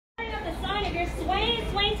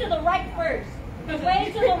you're swaying to the right first.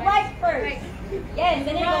 Sway to the right first. Yes, and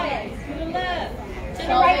then go ahead. To the left. To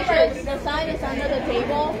the right first. The sign is under the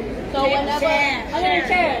table, so whenever under the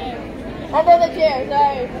chair. Under the chair,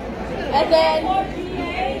 sorry. And then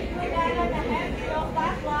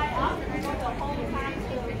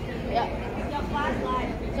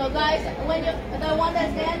so guys, when you the one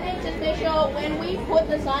that's standing, just make sure when we put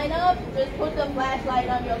the sign up, just put the flashlight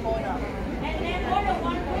on your phone up. And then more than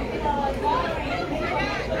one group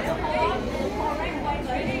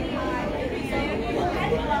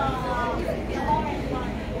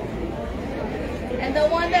and the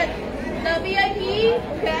one that the VIP,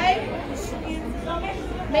 okay?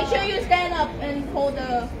 Make sure you stand up and hold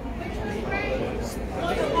the.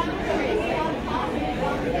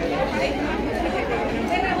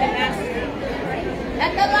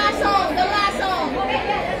 And the last song.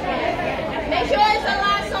 Make sure it's the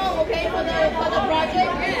last song, okay, for the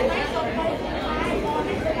project.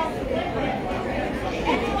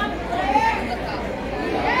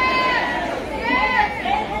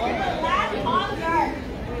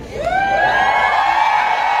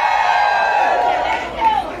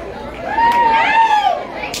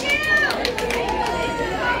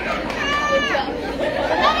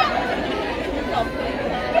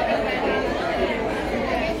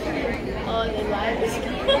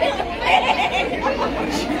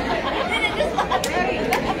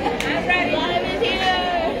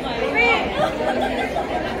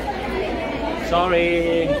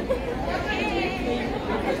 Sorry.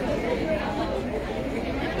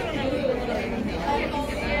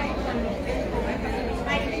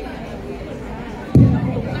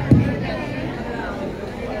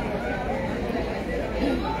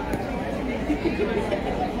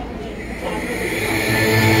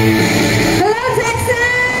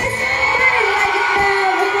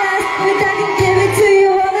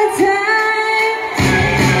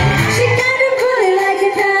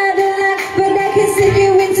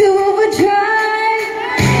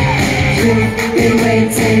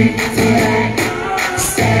 Waiting for that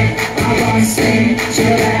step, I won't swing to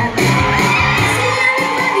that. See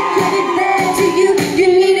everybody coming back to you. You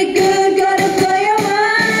need a good girl to blow your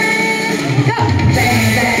mind. Go bang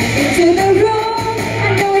bang into the room.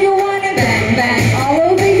 I know you want it. Bang bang all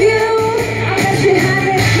over you. I'll let you have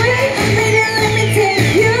it. Wait a minute, let me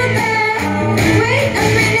take you there. Wait a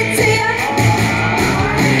minute till you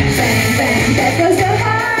bang bang. That goes your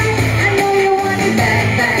heart. I know you want it. Bang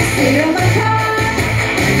bang, sit on my car.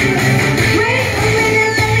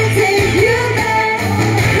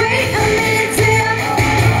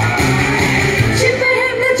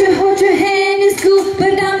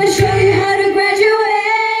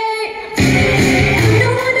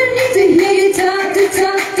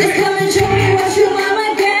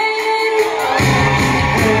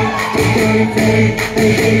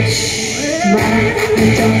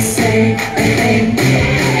 Don't say a thing.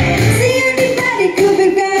 See anybody could be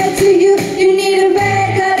bad to you. You need a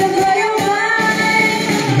bad girl to blow your mind.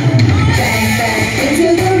 Bang bang into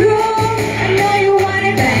the room. I know you want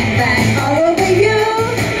it. Bang bang all over you.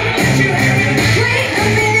 Wait a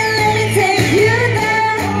minute, let me take you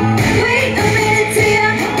there. Wait a minute till you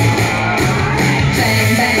bang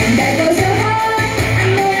bang. That goes your heart. I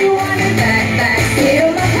know you want it. Bang bang, sit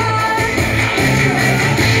on my car.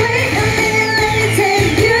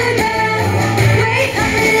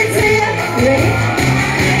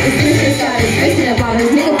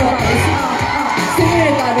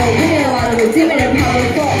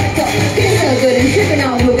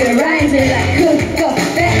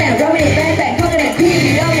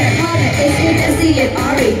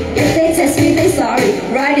 If they test me, they sorry.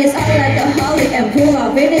 Ride is all like a Holly and pull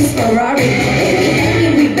out Vinny's Ferrari. If we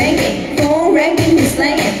hanging, we banging. Phone ringing, we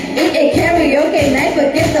slanging. Eat a karaoke night,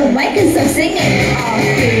 but get the mic and stop singing. B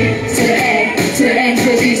to the A, to the N, to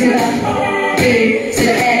the G, to the B to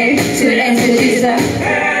the A, to the N, to the G, to the.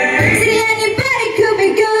 See anybody could be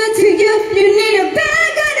good to you. You need a bad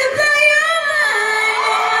guy to blow your mind.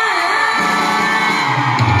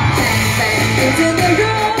 Bang bang into the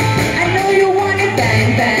room. I know you want it. Bang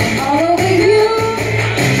bang all over you.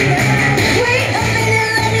 Wait a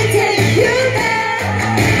minute, let me take you there.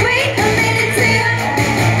 Wait a minute till you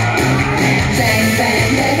bang bang.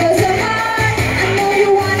 There goes your heart. I know you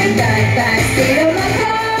want it. Bang bang, sit on my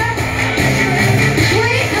car.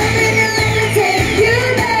 Wait a minute, let me take you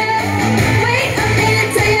there. Wait a minute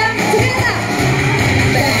till you together.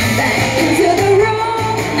 Bang bang into the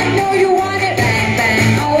room. I know you want it. Bang bang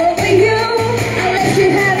all over you. I'll let you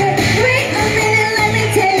have it. Wait a minute, let me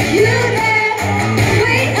take you there.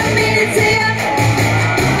 Wait a minute till you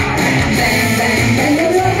bang bang. Bang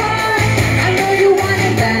goes your heart. I know you want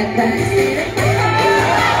it. Bang bang.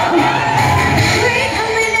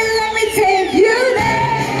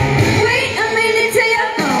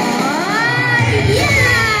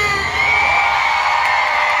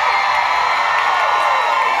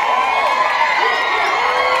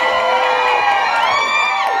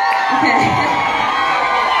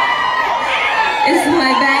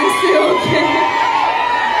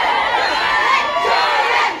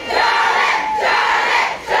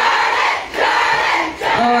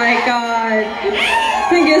 Oh my god.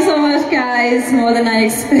 Thank you so much, guys. More than I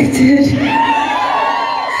expected.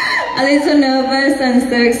 A little nervous and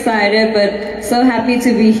still excited, but so happy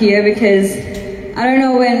to be here because I don't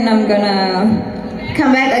know when I'm gonna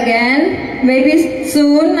come back again. Maybe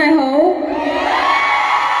soon, I hope.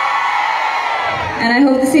 And I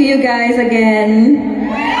hope to see you guys again.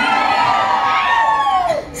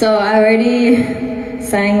 So I already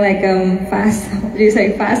sang like fast, you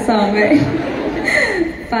say fast song, right?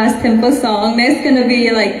 Fast tempo song. Next gonna be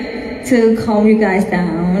like to calm you guys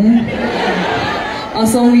down.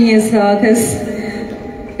 Also me as well, because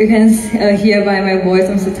you can hear by my voice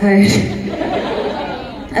I'm so tired.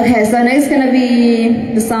 Okay, so next gonna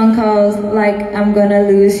be the song called Like I'm Gonna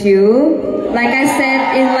Lose You. Like I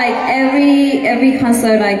said in like every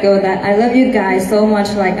concert I go, that I love you guys so much,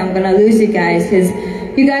 like I'm gonna lose you guys, because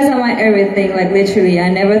you guys are my everything, like literally. I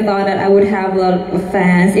never thought that I would have a lot of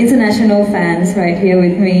fans, international fans right here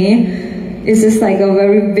with me. It's just like a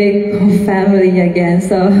very big family again,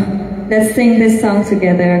 so let's sing this song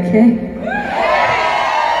together, okay?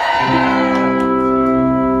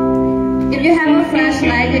 If you have a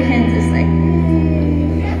flashlight, you can just like...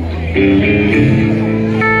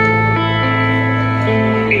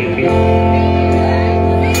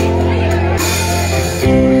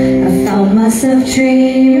 I found myself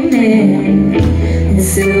dreaming in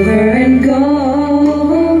silver and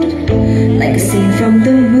gold, like a scene from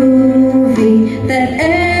the movie that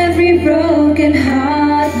every broken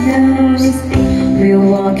heart knows. We're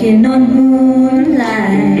walking on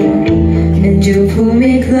moonlight and you pull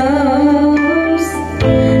me close.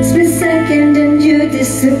 Split second and you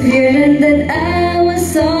disappeared, and then I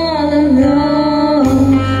was all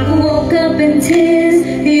alone. Woke up in tears,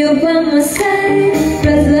 you by my side,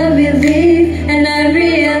 breath of relief, and I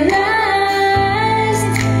realized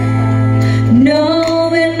no,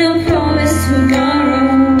 we're not promised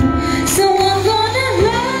tomorrow. So I'm gonna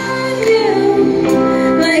love you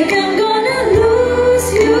like I'm gonna lose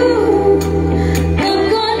you. I'm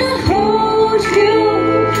gonna hold you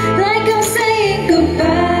like I'm saying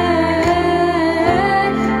goodbye.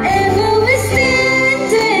 Ever we're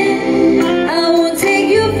standing, I won't take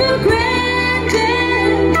you for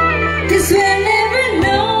granted, 'cause we'll never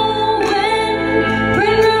know when we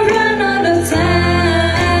run out of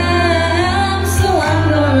time. So I'm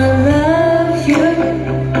gonna love you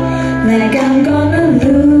like I'm gonna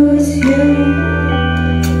lose you.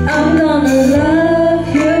 I'm gonna love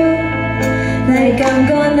you like I'm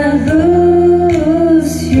gonna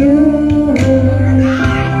lose you.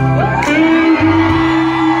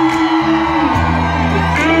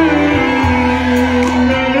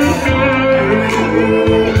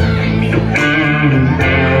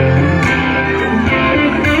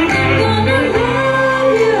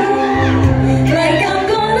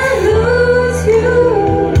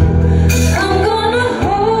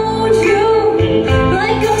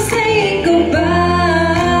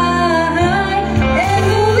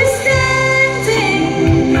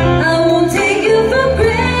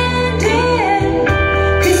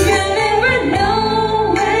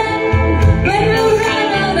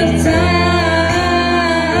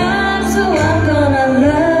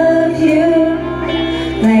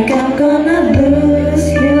 Like I'm gonna lose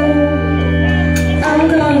you. I'm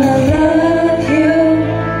gonna love you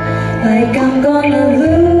like I'm gonna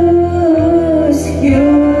lose you.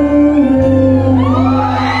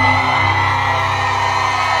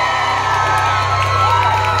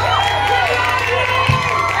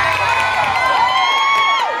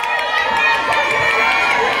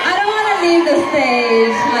 I don't want to leave the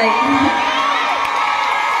stage, like...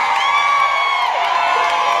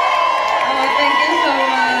 Oh, thank you so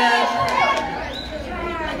much.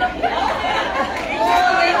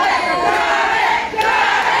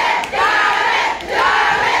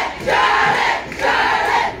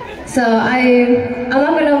 So I'm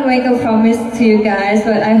not gonna make a promise to you guys,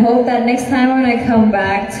 but I hope that next time when I come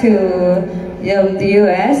back to the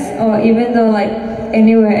US, or even though like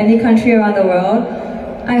anywhere, any country around the world,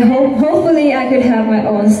 hopefully I could have my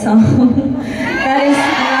own song. That is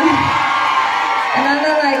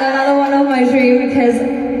another one of my dreams, because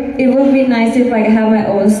it would be nice if I could have my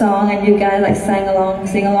own song and you guys like sing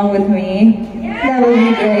along with me. That would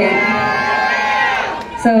be great.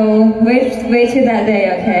 So wait till that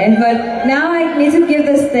day, okay? But now I need to give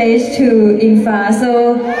the stage to Infa.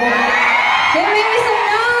 So give me some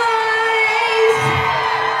noise.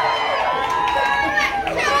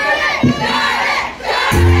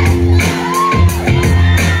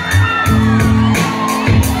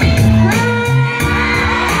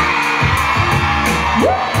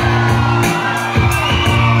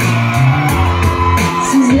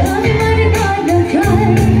 Since the only money got the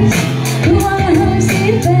cry.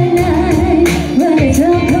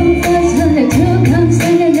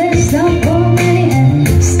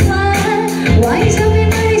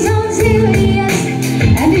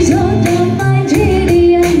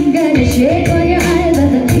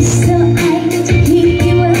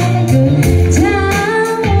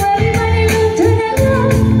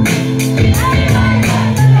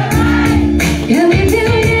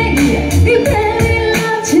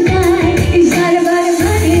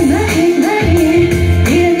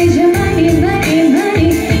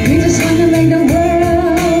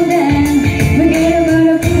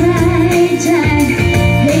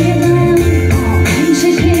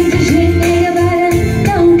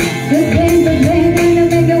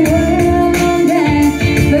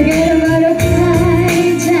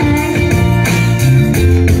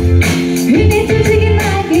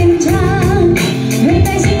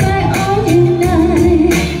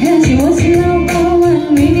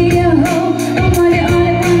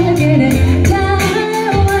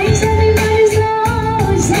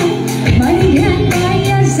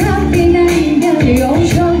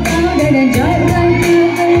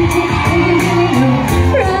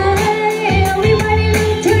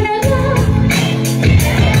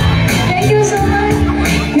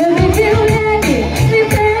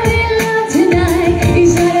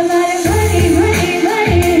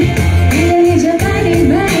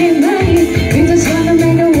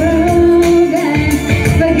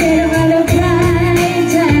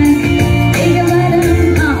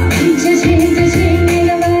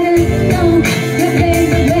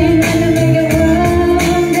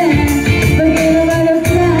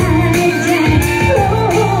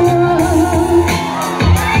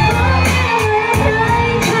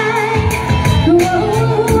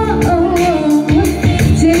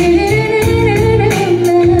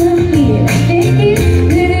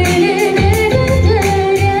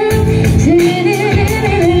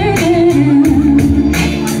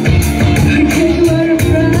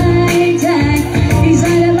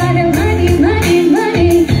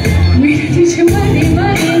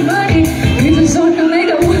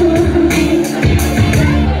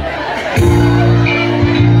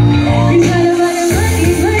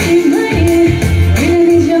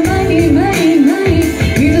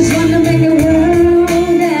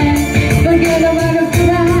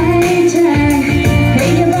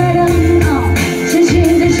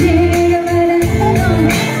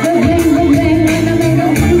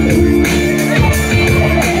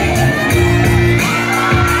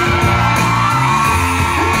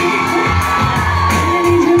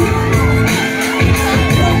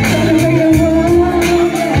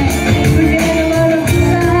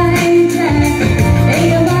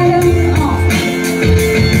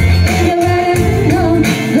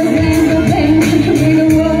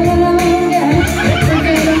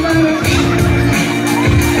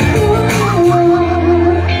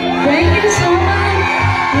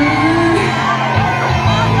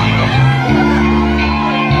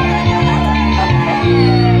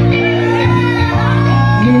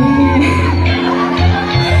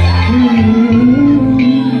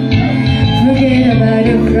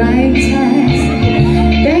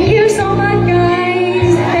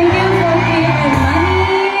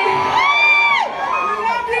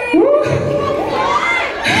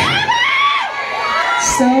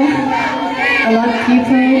 So a lot of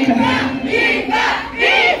people.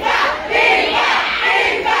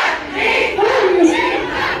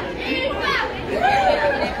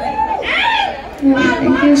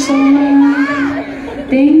 Thank you so much.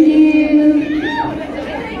 Thank you.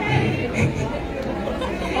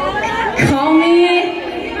 Call me.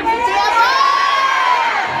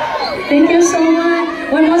 Thank you so much.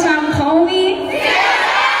 One more time, call me.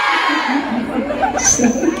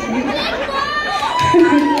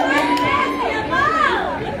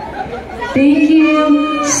 Thank you.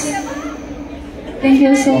 Thank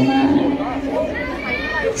you so much.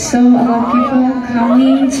 So a lot of people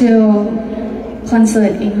coming to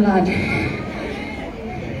concert ENGLOTTE.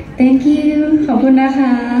 Thank you. ขอบคุณนะค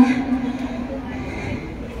ะ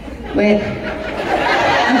Wait,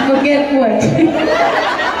 I forget what.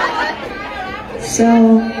 So,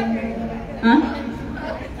 huh?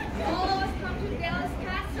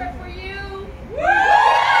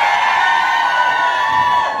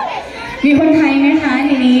มีคนไทยไหมคะใน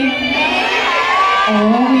นี้อ๋อ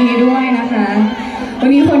มีด้วยนะคะ วัน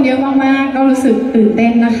นี้คนเยอะมากๆก็รู้สึกตื่นเต้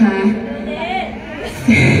นนะคะ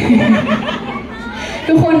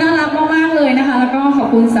ทุกคนน่ารักมากๆเลยนะคะแล้วก็ขอบ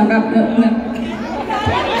คุณสำหรับเ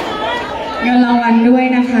งินรางวัลด้วย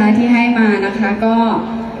นะคะที่ให้มานะคะก็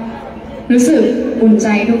รู้สึกอุ่นใจ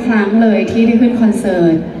ทุกครั้งเลยที่ได้ขึ้นคอนเสิ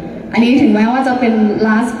ร์ตอันนี้ถึงแม้ว่าจะเป็น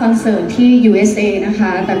last concert ที่ USA นะค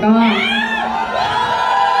ะแต่ก็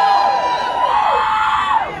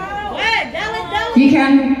You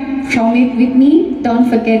can show it with me. Don't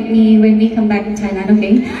forget me when we come back in Thailand,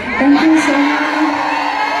 okay? Thank you so much.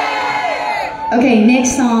 Okay,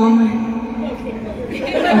 next song.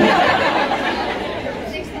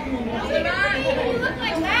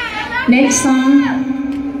 Next song.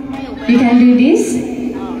 You can do this?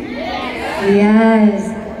 Yes.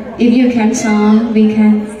 If you can song, we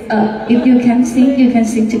can. If you can sing, you can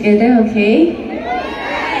sing together, okay?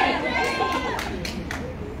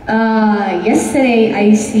 Yesterday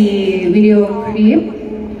I see video clip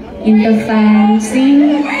in the fan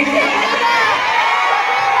sing.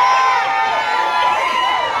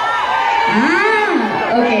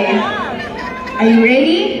 Okay. Are you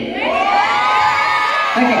ready?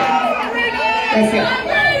 Okay. Let's go.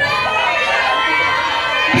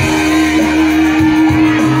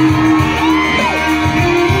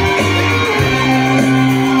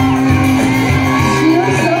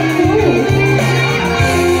 Hãy subscribe cho kênh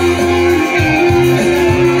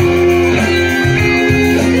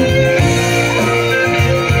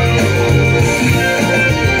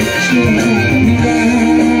Ghiền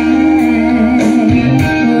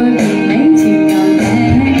Mì Gõ để không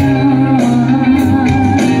bỏ lỡ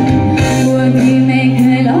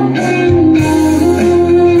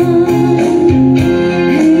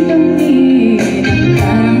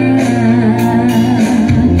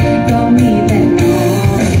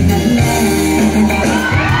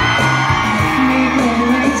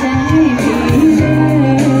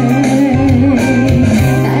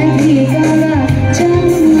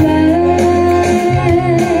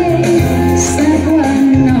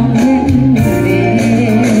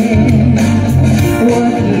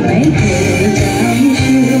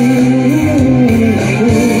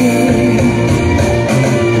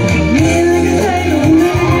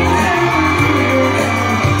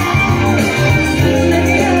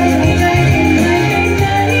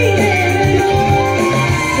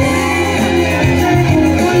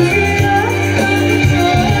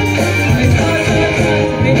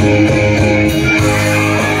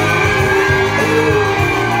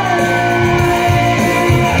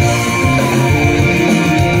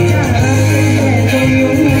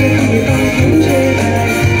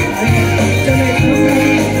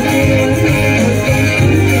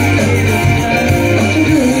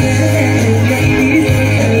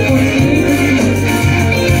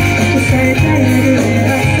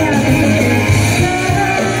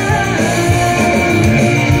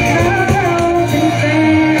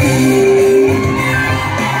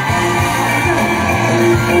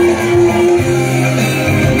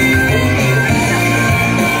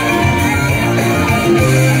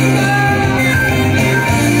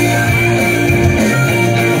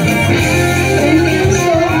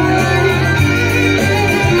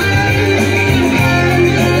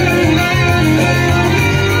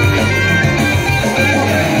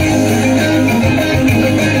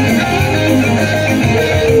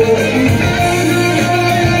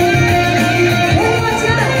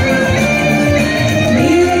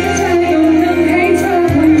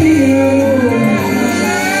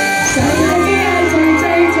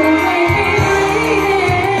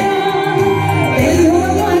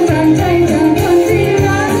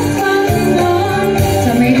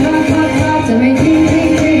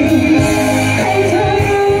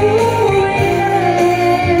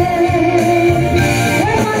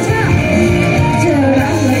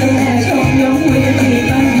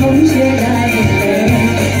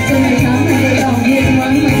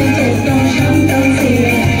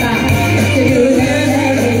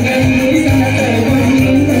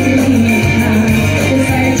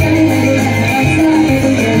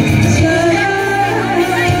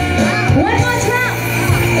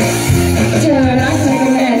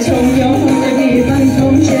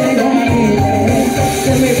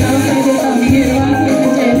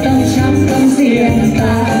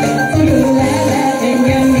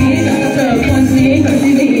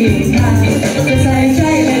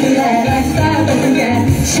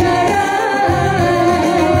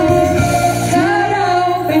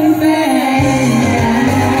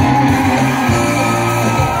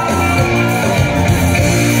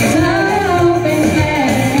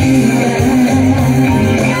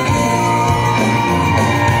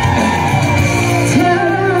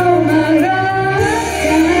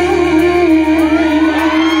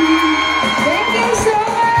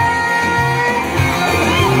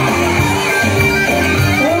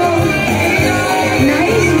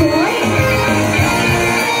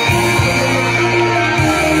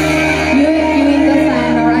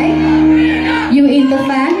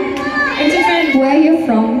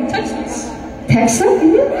from Texas. Texas?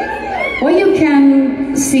 Well, you can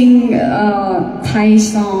sing Thai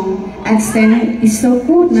song. Accent is so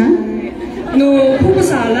good, นะ หนูพูดภา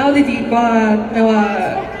ษาลาวได้ดีกว่าแต่ว่า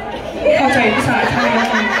เข้าใจภาษาไทยแล้ว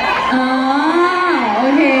กัน อ๋อโอ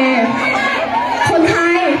เคคนไท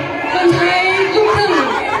ย คนไทยลูกครึ่ง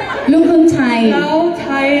ลูกครึ่งไทย แล้วไท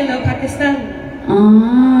ยแล้วปากีสถาน อ๋อ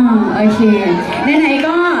โอเคไหนๆ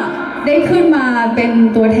ก็ได้ขึ้นมาเป็น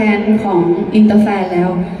ตัวแทนของอินเตอร์แฟนแล้ว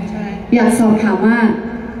ใช่ อยากสอบถามว่า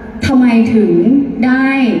ทำไมถึงได้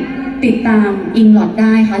ติดตามอิงลอดไ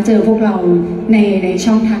ด้คะเจอพวกเราใน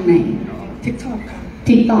ช่องทางไหน TikTok ค่ะ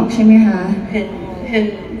TikTok ใช่ไหมคะ เห็น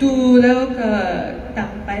ดูแล้วก็ตา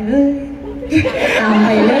มไปเลย ตามไป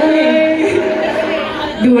เลย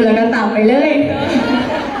ดูแล้วก็ตามไปเลย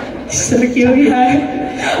so cute ค่ะ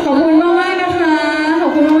ขอบคุณมากๆนะคะ ขอ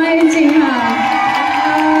บคุณมากๆจริงๆค่ะ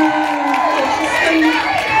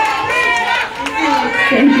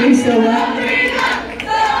Thank you so much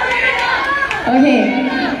โอเค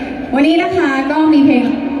วันนี้นะคะก็มีเพลง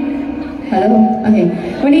ฮัลโหลโอเค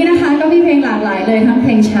วันนี้นะคะก็มีเพลงหลากหลายเลยทั้งเพ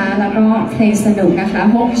ลงช้าแล้วก็เพลงสนุกนะคะ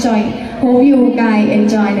Hope you guys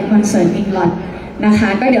enjoy the concert ENGLOTTE นะคะ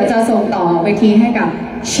ก็เดี๋ยวจะส่งต่อเวทีให้กับ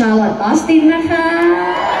Charlotte Austin นะคะ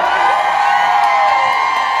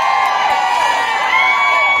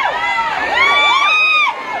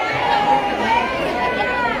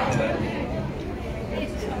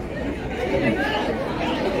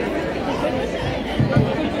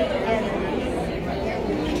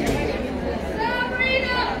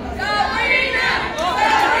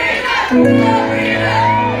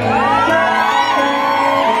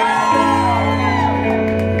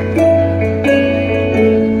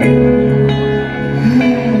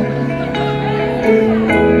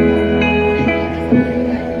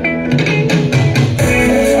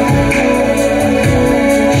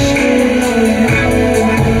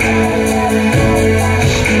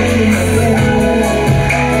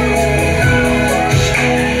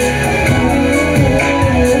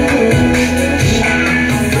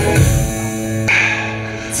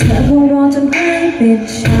เธอคงรอจนใกล้ปิด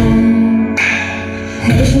ฉากใ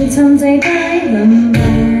ห้ฉันทำใจได้ลำบ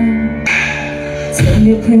ากเธอไ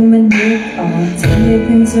ม่เพิ่งมันนึกออกเธอไม่เ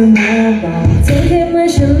พิ่งจะมาบอกเธอแค่มา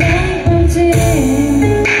เฉลยความจริง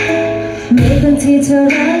มีคนที่เธอ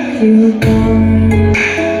รักอยู่ก่อน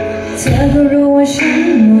เธอก็รู้ว่าฉัน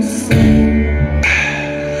หมดสิทธิ์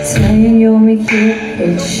เธอยังยอมไม่คิดผิ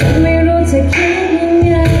ดฉันไม่รู้จะคิดยังไ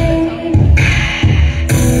ง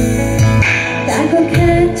แต่ก็แค่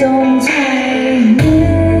จงใจ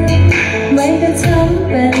ไม่ก็ทำ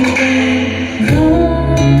เป็นรอ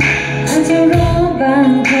อาจจะรอบาง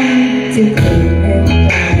คนที่คุณเป็น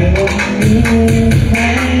ได้วันนี้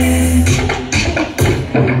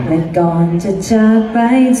และก่อนจะจากไป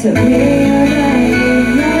เธอมีอะไรอีก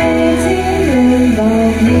ไหมที่ลืมบอ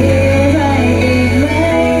กมีอะไรอีกไหม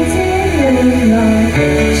ที่ลืมบอก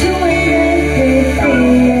ช่วยนึกให้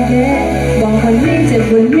ดีบอกวันนี้เจ็บ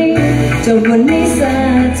วันนี้จบวันนี้ซะ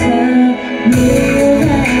เธอมีอะไร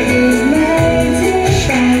อีกไหมที่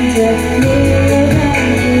ต้องเจ็บมีอะไร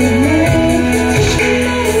อีกไหมที่ฉันไ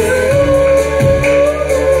ม่รู้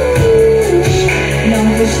น้อง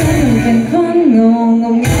กับฉันเป็นคนงง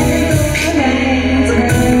งายอะไรเธ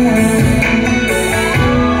อ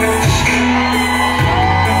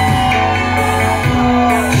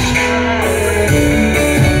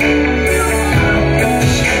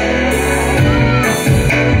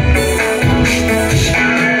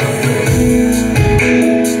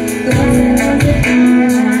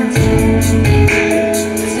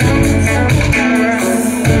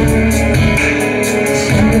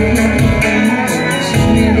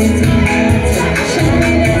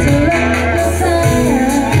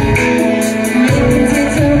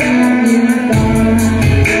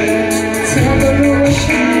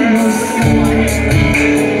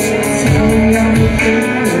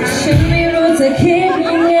ฉันไม่รู้จะคิด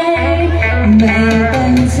ยังไงไม่ตั้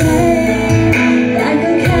งใจแต่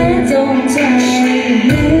ก็แค่จงใจ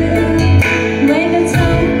ลืมไม่ก็ท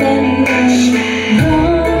ำเป็นเงินรอ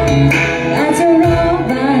อาจจะรอ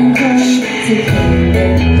บางคนที่คงเป็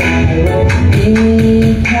นได้วันนี้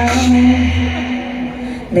เขา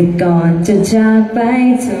และก่อนจะจากไป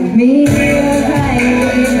เธอมีอะไร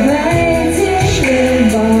อีกไหมที่ลืม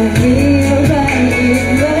บอกมีอะไรอีก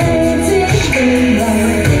ไหมที่ลืมบอ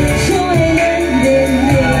กช่วยนึกดี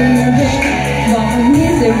ๆบอกวันนี้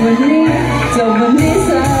เจ็บวันนี้จบวันนี้ซ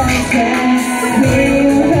ะเธอมี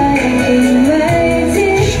อะไรอีกไหม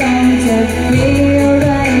ที่ต้องเจ็บมีอะไร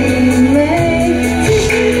อีกไหมที่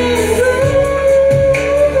ฉันต้องรู้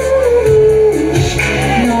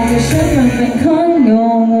น้องกับฉันมันเป็นคนง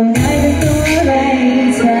งงายเป็นตัวอะไร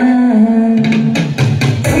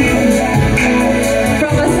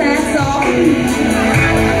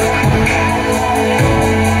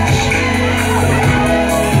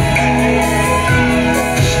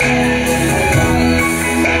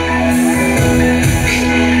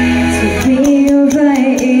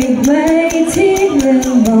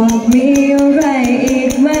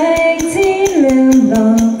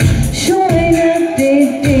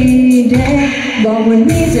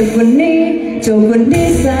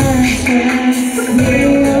เธอมี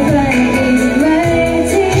อะไรอีกไหม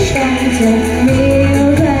ที่ต้องเจ็บมีอะ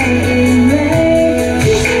ไรอีกไหม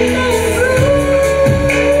ที่ฉันต้องรู้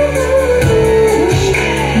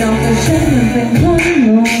นอกจากฉันมันเป็นคนง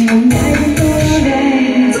งมันได้เป็นตัวอะไร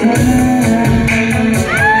เธอ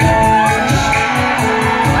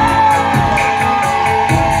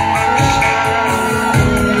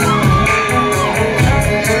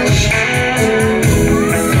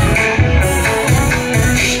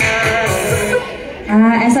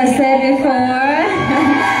As I said before,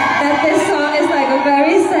 that this song is like a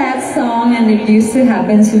very sad song and it used to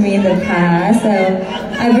happen to me in the past. So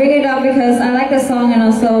I bring it up because I like the song and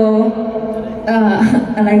also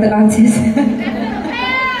I like the artist.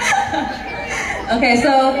 Okay,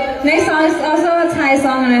 so next song is also a Thai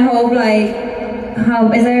song and I hope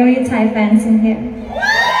is there any Thai fans in here?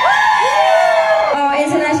 Or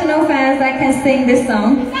international fans that can sing this song?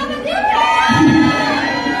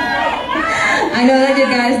 I know that you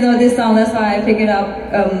guys know this song, that's why I picked it up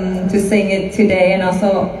to sing it today and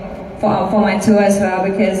also for my tour as well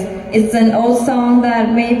because it's an old song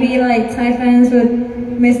that maybe like Thai fans would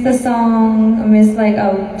miss the song, miss like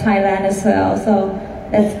Thailand as well. So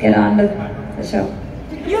let's get on the show.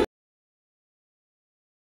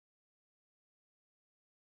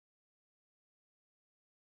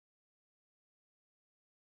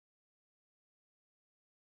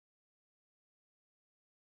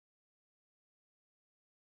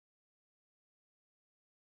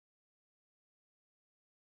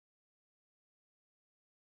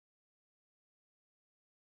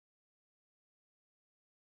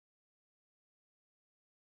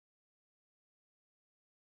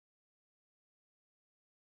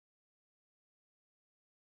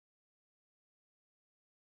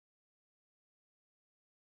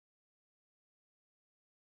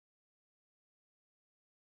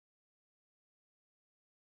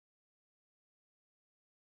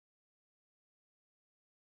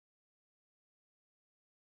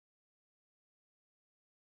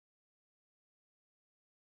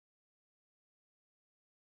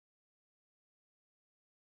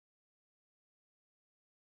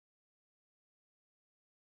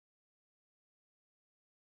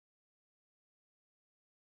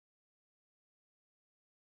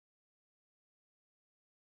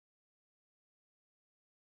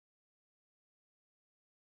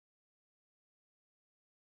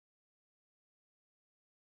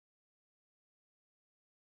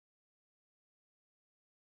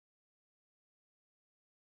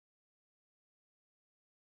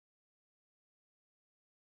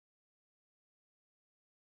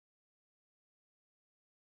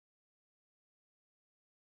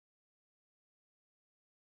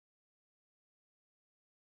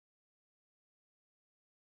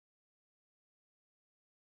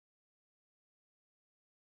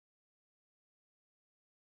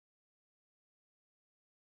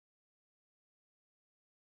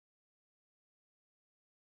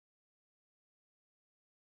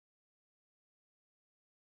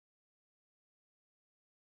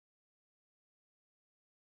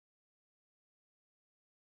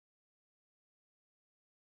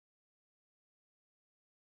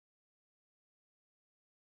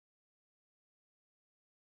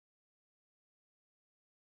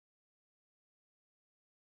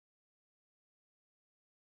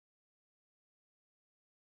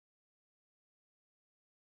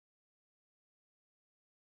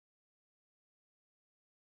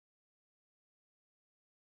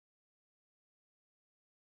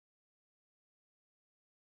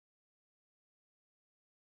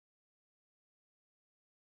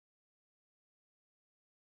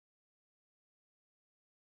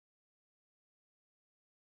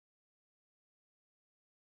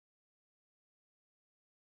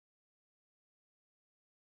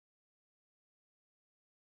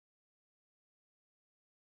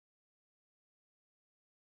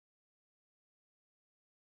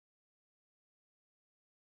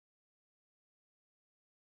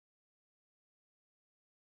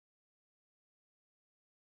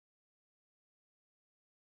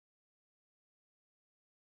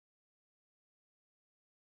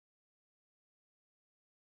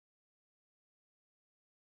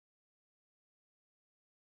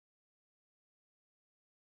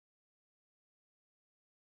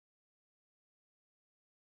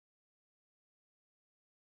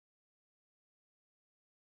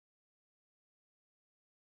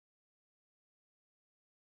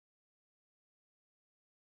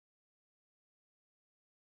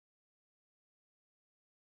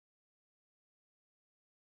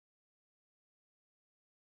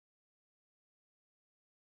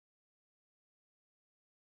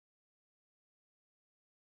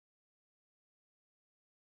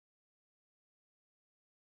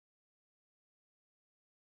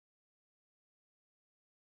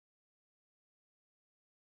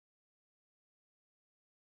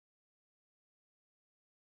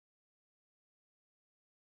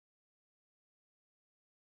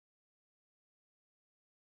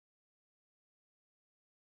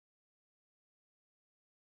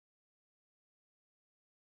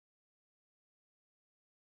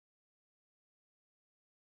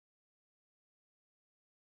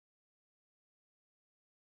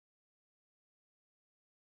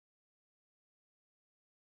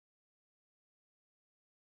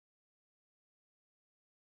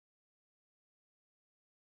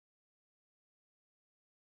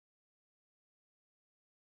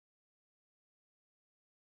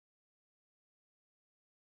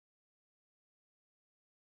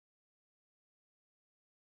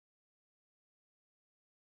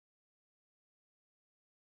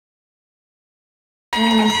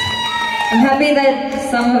 I'm happy that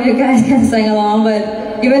some of you guys can sing along, but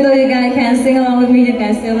even though you guys can't sing along with me, you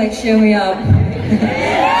can still like cheer me up.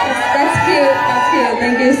 That's cute. That's cute.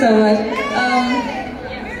 Thank you so much.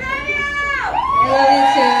 I love you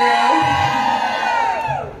too.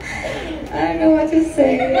 I don't know what to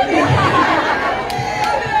say.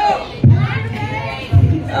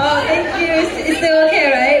 Oh, thank you. It's still okay,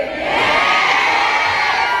 right?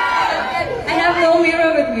 I have no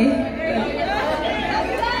mirror with me.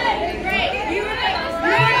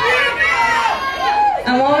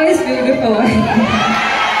 I'm always beautiful.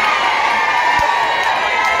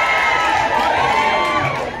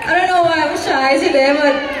 I don't know why I'm shy today,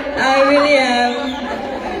 but I really am.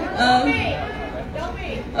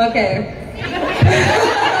 Okay.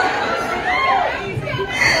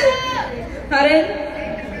 Pardon?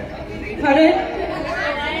 Pardon?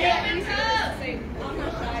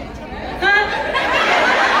 Huh?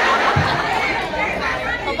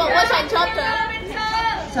 เขาบอกว่าฉันชอบเธอ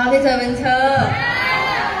ชอบที่เธอเป็นเธอ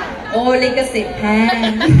โอ้ลิขสิทธิ์แพง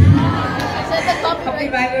ฉันจะก๊อป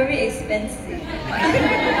Copyright very expensive.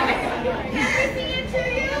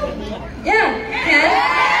 Yeah, can.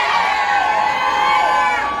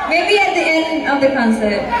 Maybe at the end of the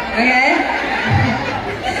concert, okay?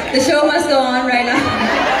 The show must go on right now.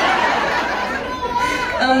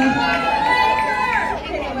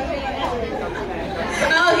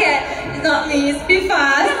 Okay, it's not me, it's Pifa.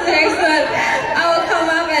 The next one, I will come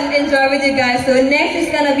up and enjoy with you guys. So next is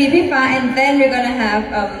gonna be Pifa, and then we're gonna have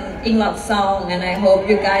ENGLOTTE song, and I hope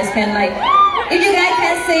you guys can like, if you guys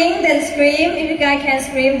can sing, then scream. If you guys can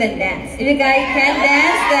scream, then dance. If you guys can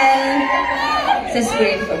dance, then just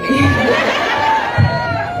scream for me.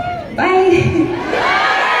 Bye.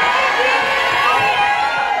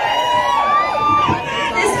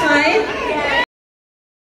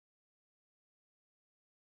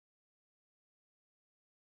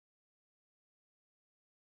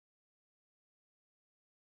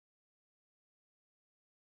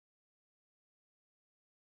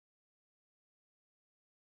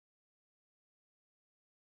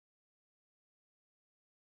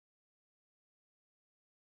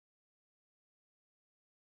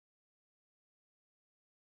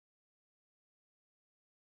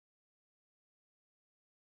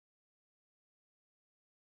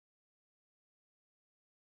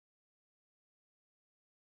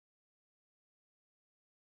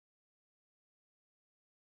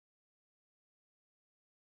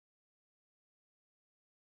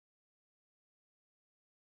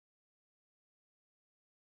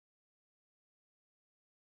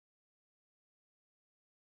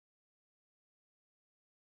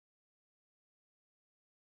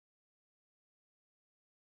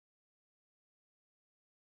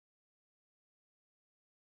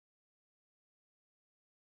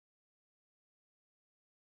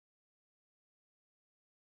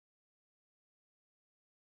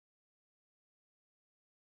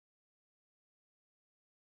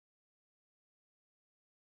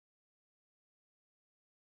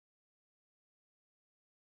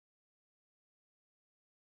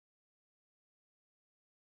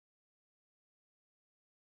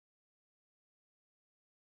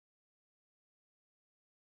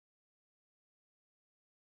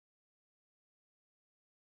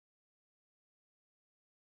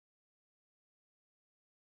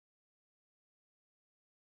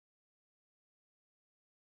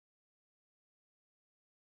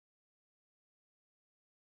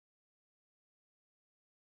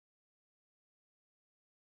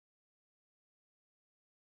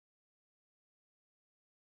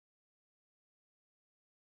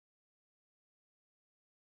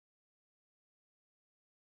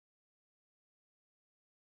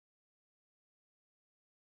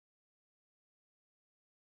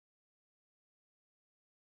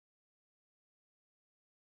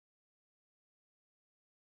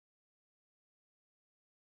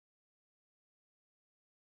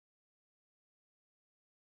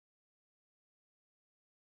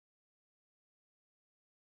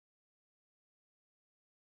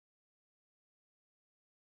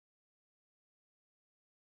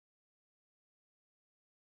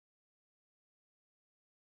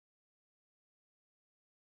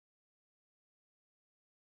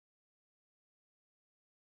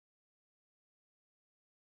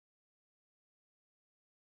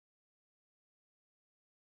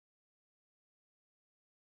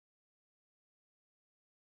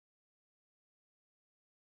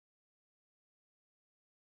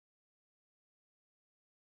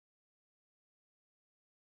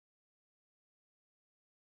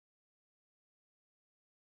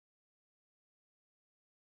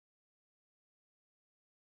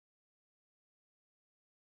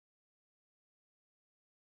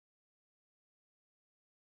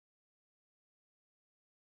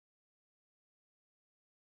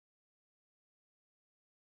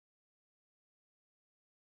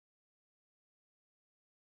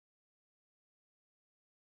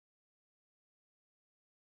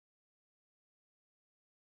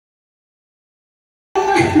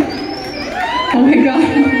 Oh my god.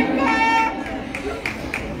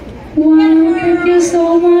 Wow, thank you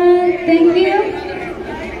so much. Thank you.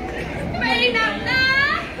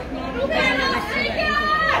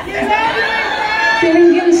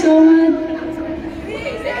 Thank you so much.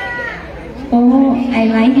 Oh, I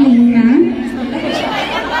like Lina.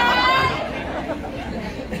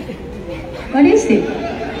 What is it?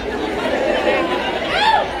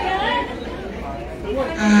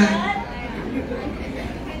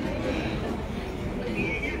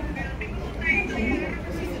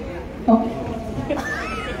 Oh.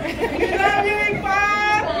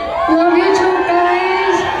 Love you too,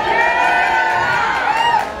 guys.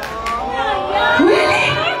 Really?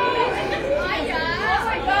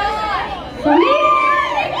 For me?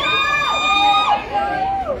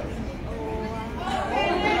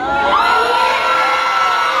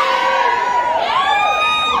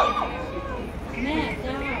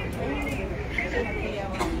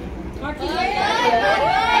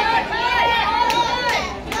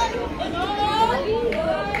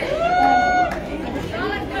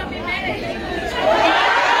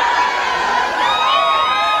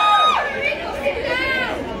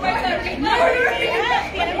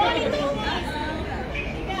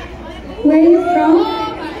 Where are you from?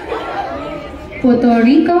 Puerto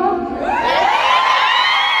Rico?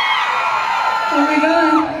 Oh my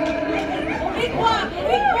god.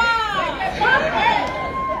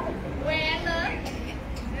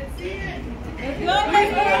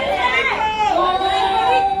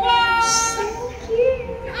 So cute.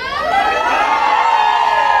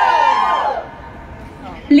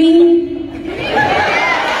 Ling.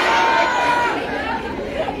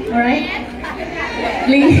 Alright?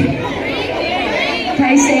 Ling. Can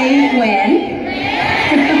I say when?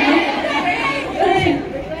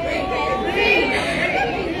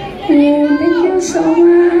 Oh, thank you so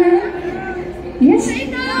much. Yes?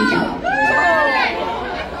 Good job.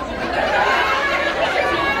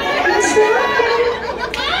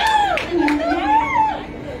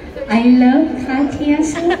 I love Katia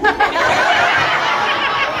so much.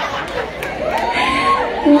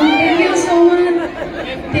 Oh, thank you so much.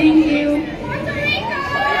 Thank you.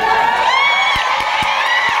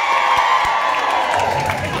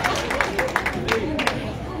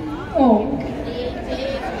 Oh,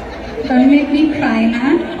 don't make me cry,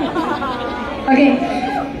 nah. Okay.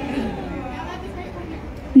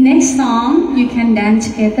 Next song, you can dance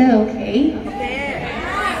together, okay?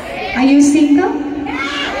 Are you single?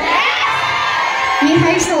 มีใคร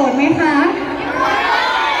โสดไหมคะ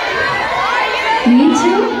Me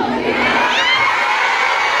too.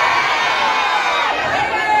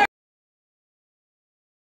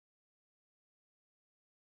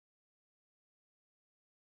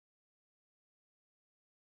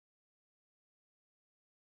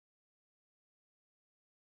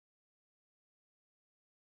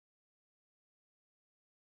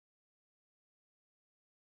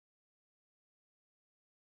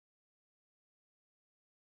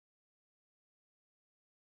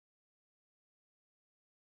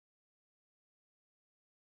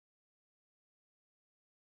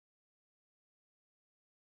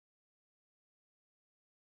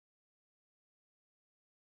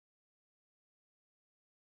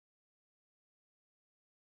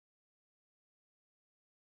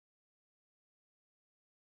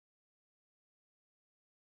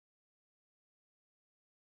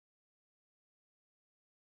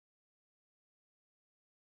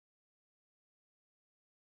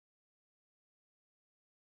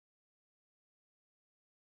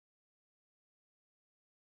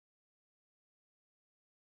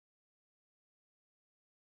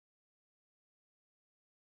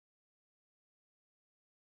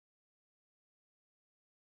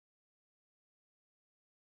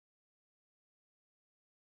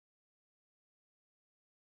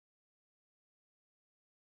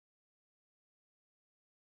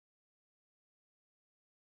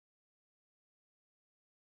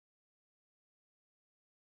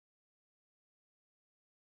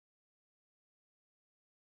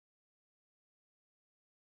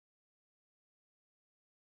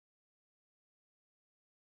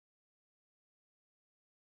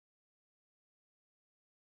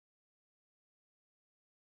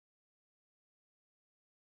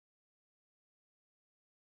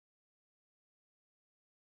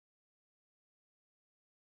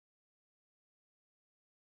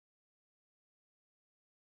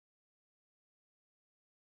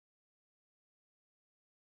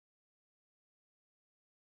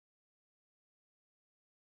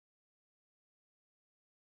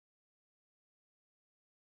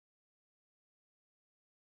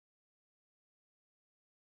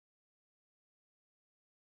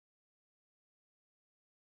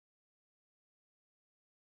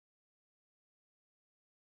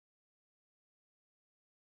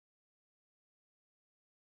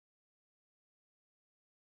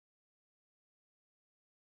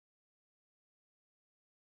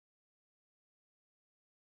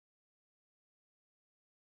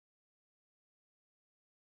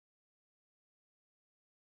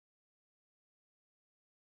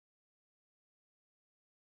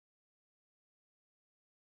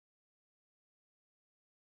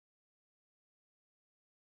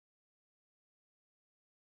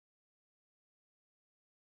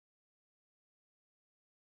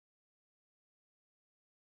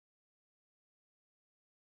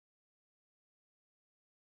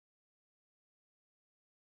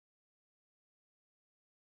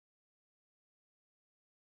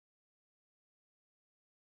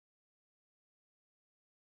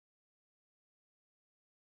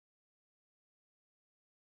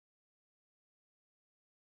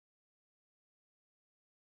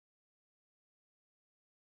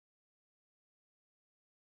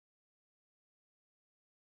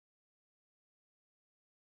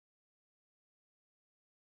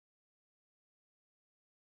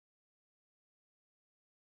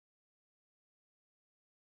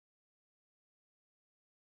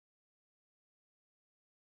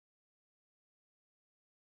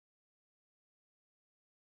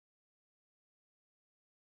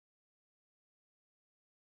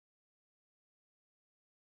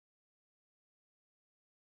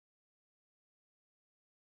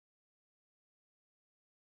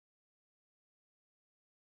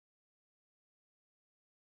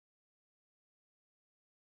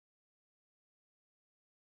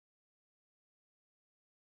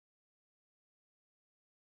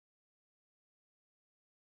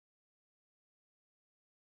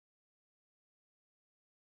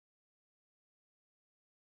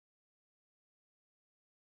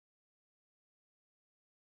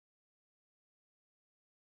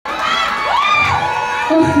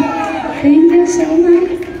 Oh, thank you so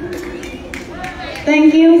much.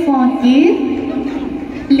 Thank you for gift,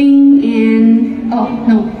 Ling and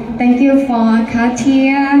thank you for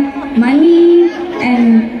Katia, Money and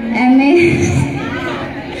MS.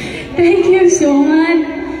 Thank you so much.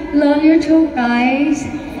 Love you too, guys.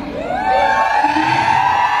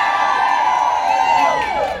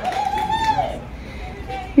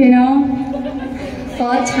 You know,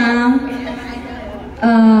 first time,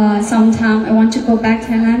 sometime I want to go back to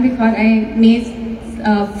Thailand because I miss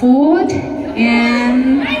food and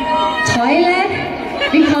toilet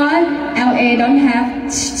because LA don't have,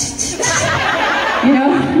 you know.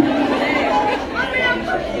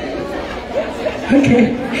 Okay,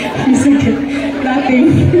 it's okay, nothing.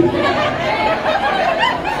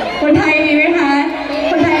 คนไทยมีไหมคะ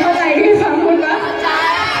คนไทยเข้าใจที่ฟังพูดปะ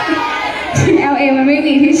ที่ LA มันไม่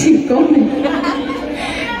มีที่ฉีดก้น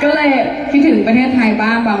ก็เลยคิดถึงประเทศไทยบ้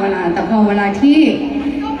างบางเวลาแต่พอเวลาที่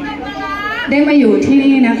ได้มาอยู่ที่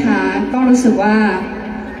นี่นะคะก็รู้สึกว่า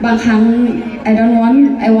บางครั้ง I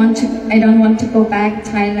don't want to go back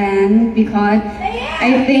Thailand because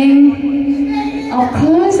I think of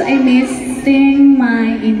course I missing my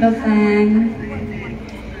inter fan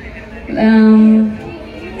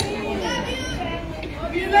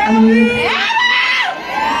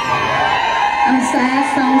I'm sad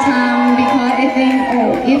sometimes because I think, oh,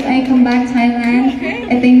 if I come back Thailand,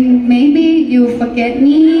 I think maybe you forget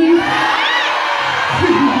me.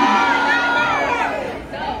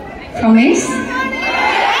 Promise?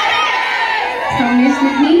 Promise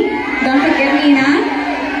with me? Don't forget me, nah?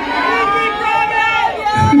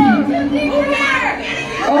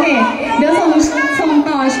 Okay, เดี๋ยวส่ง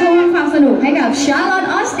ต่อช่วงความสนุกให้กับ Charlotte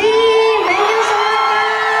Austin. Thank you so much.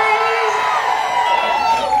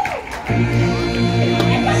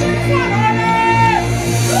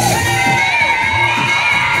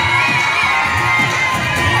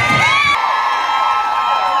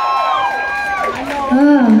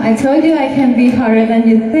 I told you I can be hotter than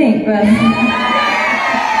you think, but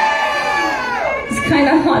it's kind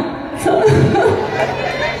of hot. So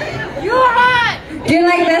You're hot! do you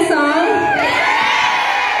like that song?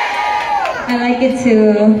 I like it too.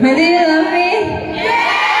 And do you love me?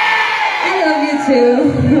 I love you too.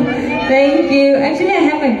 Thank you. Actually, I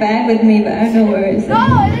have my bag with me, but I don't know where it's at. No,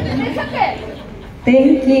 it's okay.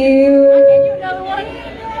 Thank you. I'll get you another one.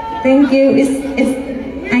 Thank you.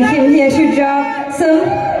 I came here to drop some.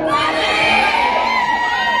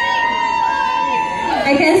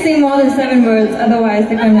 I can't sing more than 7 words, otherwise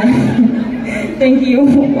they're gonna. Thank you.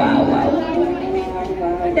 Wow.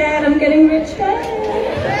 Dad, I'm getting rich.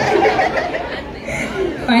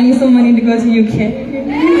 Finding some money to go to UK.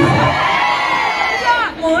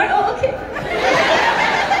 More? Oh, okay.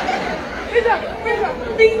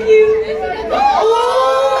 Thank you.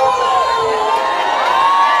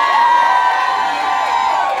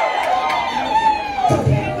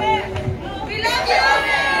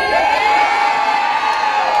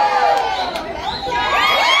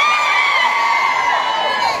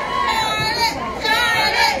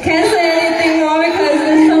 Can't say anything more because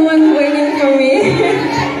there's someone waiting for me.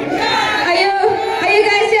 Are you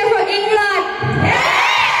guys here for ENGLOTTE?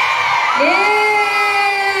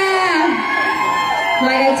 Yeah!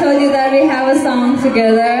 Like I told you that we have a song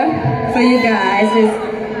together for you guys.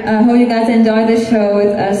 I hope you guys enjoy the show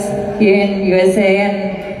with us here in USA, and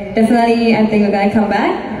definitely I think we're gonna come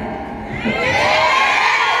back.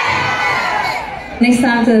 Next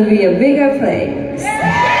time it'll be a bigger place.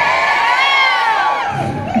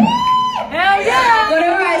 Hell yeah!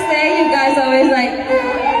 Whatever I say, you guys always like.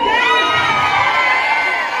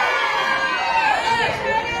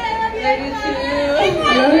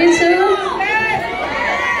 I love you too.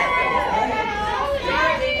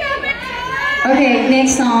 Okay,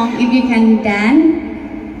 next song. If you can dance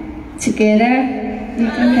together, you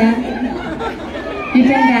can dance. You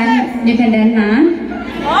can dance, nah?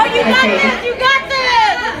 Oh, you got Okay. this! You got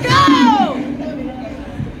this! Let's go!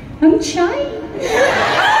 I'm shy.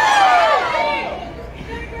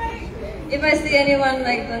 If I see anyone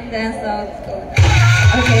like don't dance, I'll go.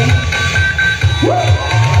 Okay.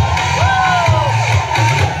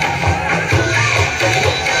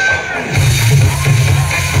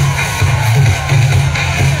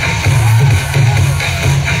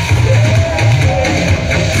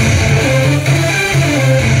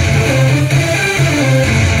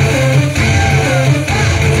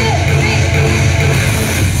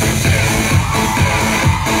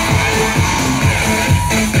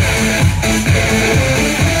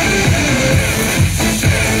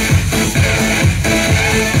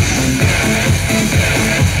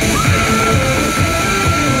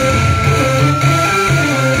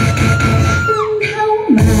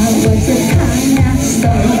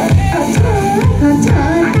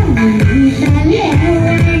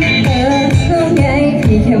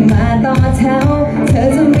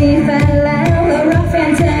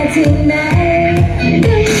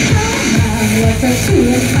 จะชว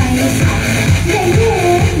นไปขับได้รู้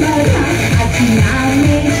มารักอาทิตย์หน้าไ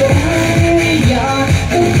ม่ใช่ยอด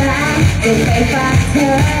ตุ๊กตาจะไปฝากเธ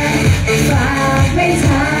อฝากไม่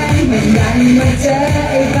ทันเหมือนกันมาเจอ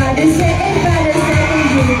ไอ้บาดเซ่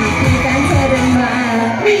อยู่ที่การเธอเดินมา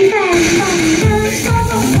มีแฟนฟังเธอชอบ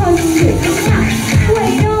บางคนอยู่ข้างหลังไว้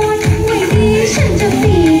โดนไว้ดีฉันจะ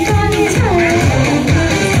ตีก้อนเธอ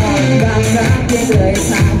รักยังเลย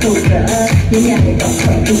สาธุเธอยังไงก็ค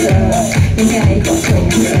นที่เจอยังไงก็คน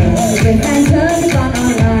ที่เจอเป็นแฟนเธอแค่ตอนออ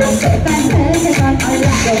นไลน์เป็นแฟนเธอแค่ตอนออนไล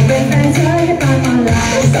น์เป็นแฟนเธอแค่ตอนออนไล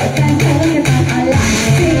น์เป็นแฟนเธอแค่ตอนออนไล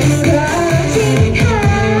น์ที่รักที่เธอ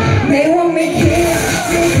ไม่ว่าไม่คิดแล้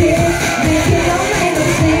วไม่ต้อง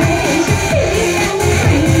เสียฉันที่ยังไม่ใ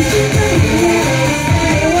ช่ฉันไ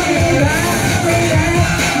ม่ว่าไม่รัก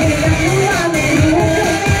รู้ว่าไม่รู้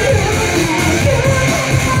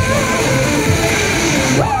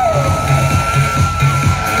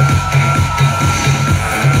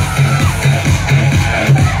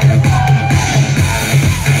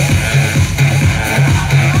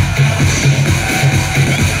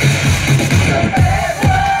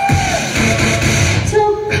ทุ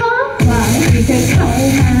กข้อความที่เธอเข้า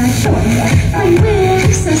มาชมมันเหมือน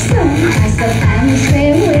สะสมอาสตางเซ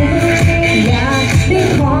เว่นอยากได้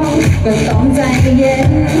ของก็ต้องใจเย็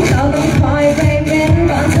นเราต้องคอยไปเว้น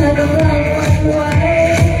ตอนเธอกำลังวันไหว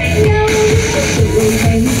ยังดูใ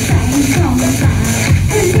ห้แสงส่องตา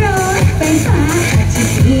เป็นรถไฟฟ้าอาจจะ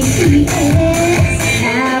มี GPS แอ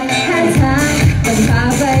บหาทางต้องพา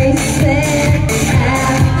ไปเซ็ตแอ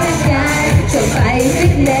บรักกันชวนไปฟิ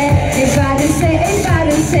ตเนสไอ้บาดเซ่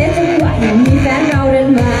จังหวะยังมีแฟนเราเดิน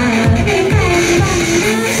มามีแฟนบางน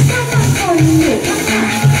ะชอบบางคนอยู่ข้างหลั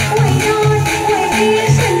งไว้โดนไว้ดี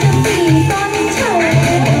ฉันจะตีตอนเธอ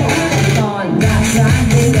ตอนรัก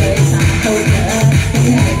ได้เลยสาธุเธอยัง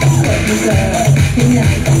ไงก็คนที่เจอยังไง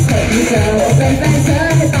ก็คนที่เจอเป็นแฟนเธอ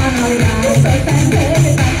แค่ตอนออนไลน์เป็นแฟนเธอแ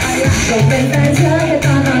ค่ตอนออนไลน์เป็นแฟนเธอแค่ต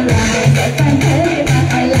อนออนไลน์เป็นแฟนเธอแค่ตอน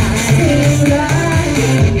ออนไลน์ที่รัก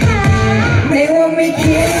ที่หาไม่ว่าไม่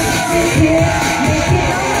คิดต้อง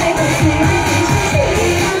ไม่ต้องเสียฉัน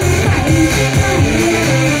ที่ยังไม่ใช่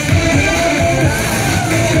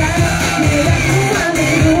ไม่รักรู้ว่าไม่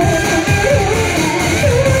รู้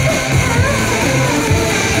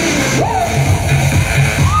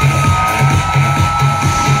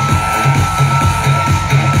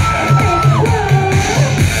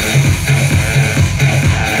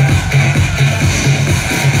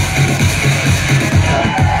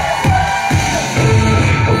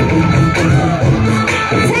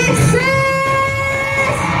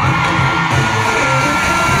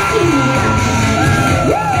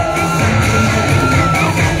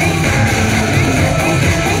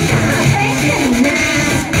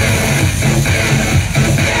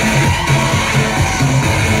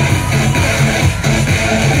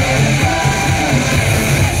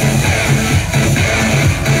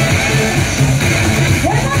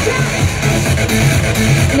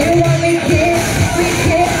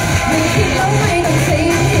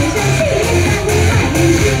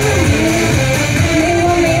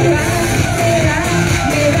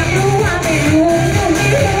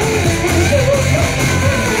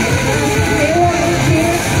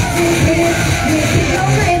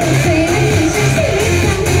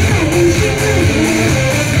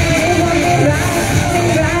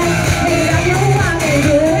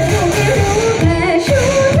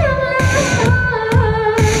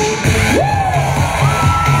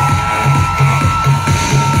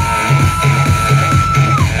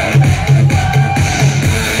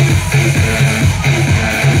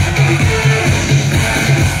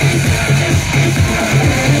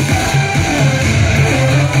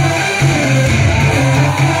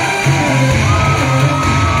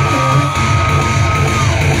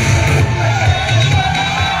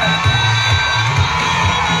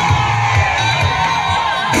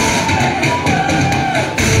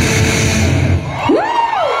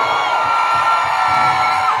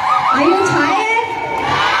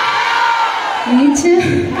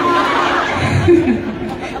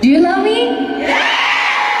Do you love me?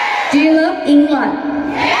 Do you love ENGLOTTE?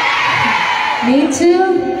 Me too.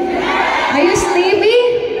 Are you sleepy?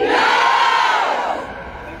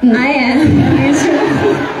 I am. Me too.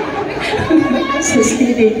 So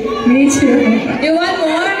sleepy. Me too. You want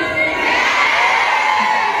more?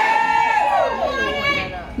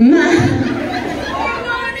 Ma.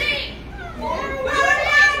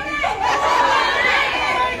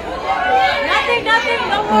 Nothing,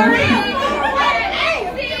 don't worry.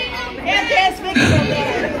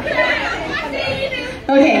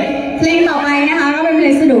 โอเคเพลงต่อไปนะคะก็เป็นเพล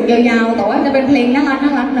งสนุก ยาวๆแต่ว่าจะเป็นเพลงน่ารัก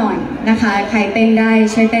หน่อยนะคะใครเต้นได้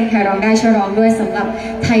ช่วยเต้นใครร้องได้ช่วยร้องด้วยสำหรับ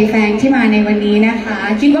ไทยแฟนที่มาในวันนี้นะคะ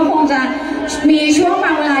คิดว่าคงจะมีช่วงบ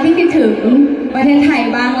างเวลาที่คิดถึงประเทศไทย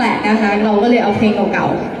บ้างแหละนะคะเราก็เลยเอาเพลงเก่า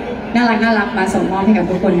ๆน่ารักมาส่งมอบให้กับ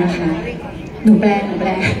ทุกคนนะคะหนูแปล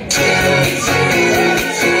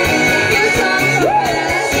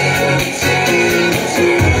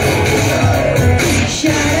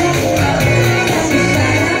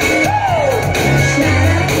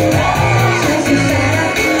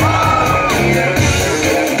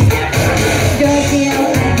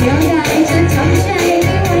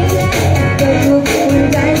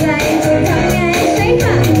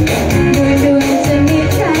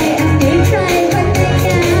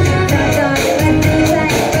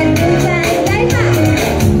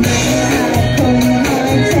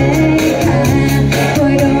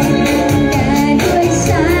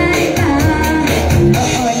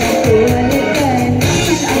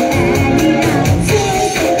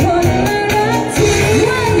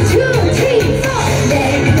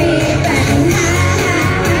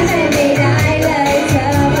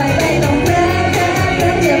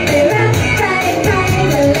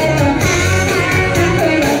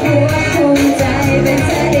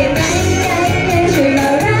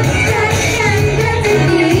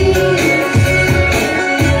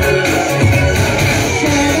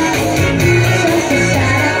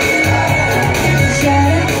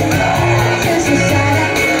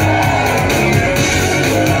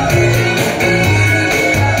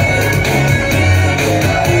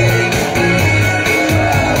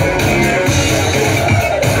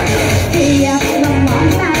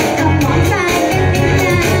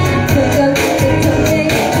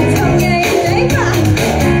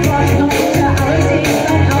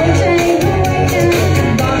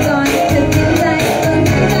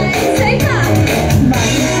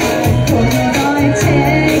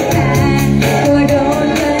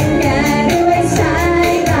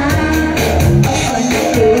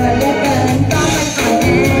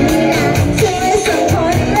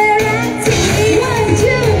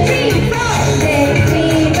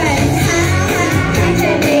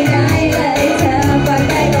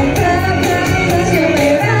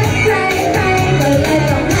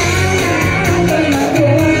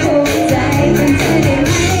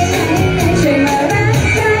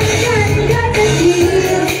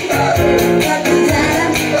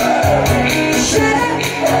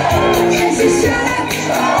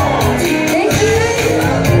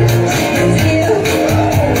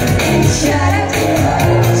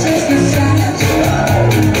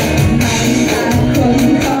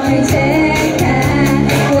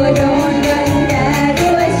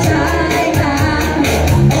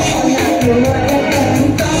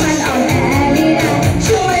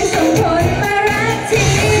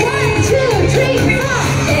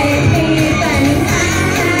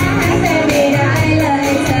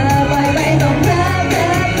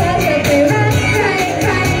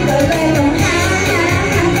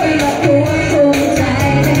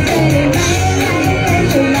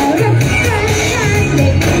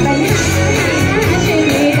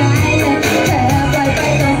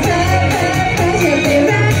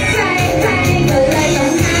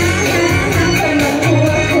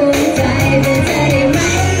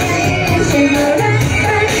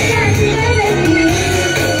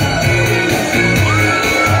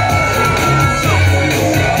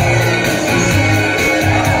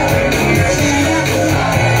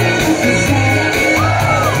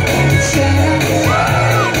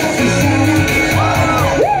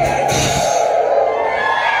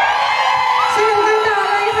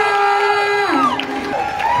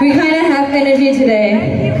We kind of have energy today.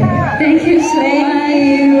 Thank you so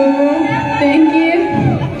much. Thank you.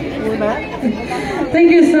 Thank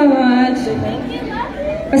you so much.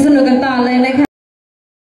 ไปสนุกกันต่อเลยนะคะ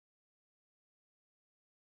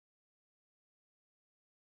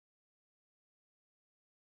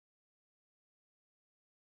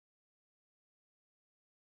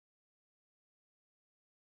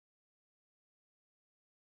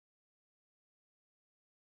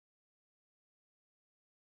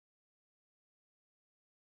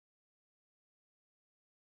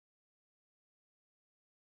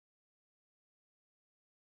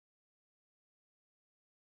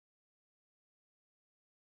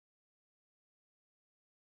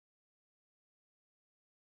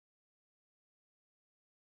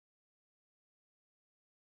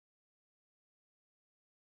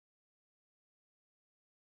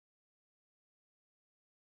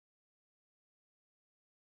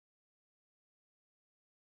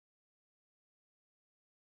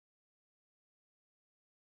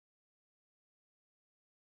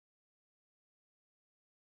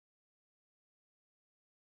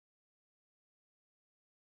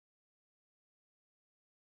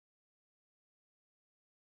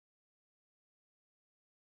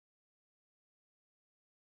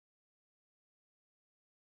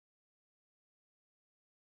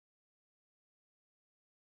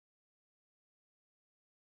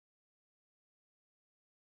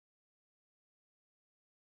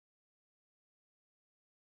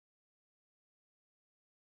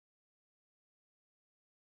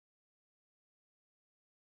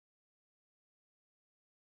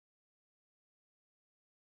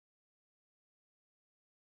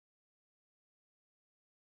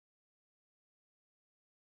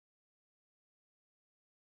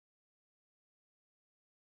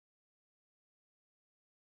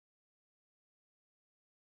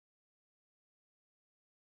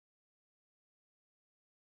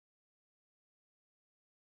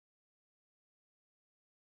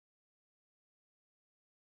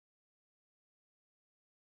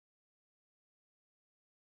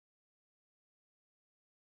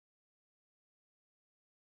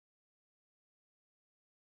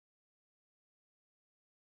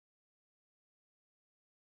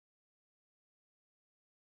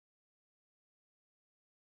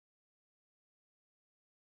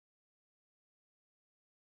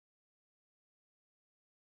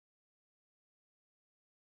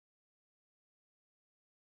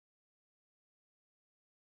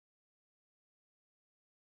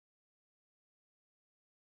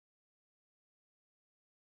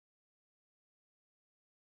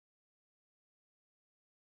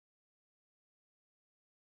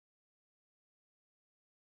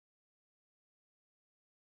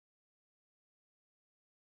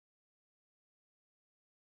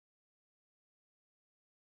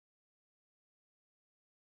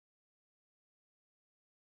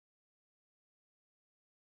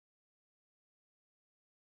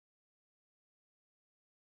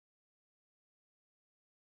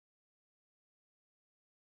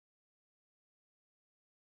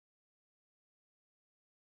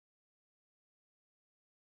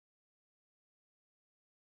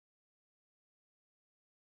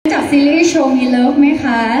จากซีรีส์ Show Me Love ไหมค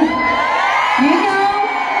ะ You know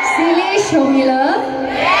ซีรีส์ Show Me Love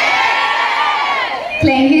เพ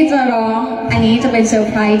ลงที่จะร้องอันนี้จะเป็นเซอร์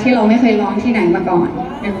ไพรส์ที่เราไม่เคยร้องที่ไหนมาก่อน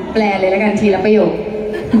เดี๋ยวแปลเลยแล้วกันทีละประโยค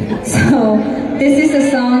So this is a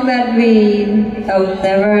song that we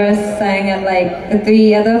never sang at like the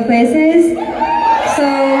 3 other places. So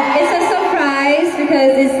it's a surprise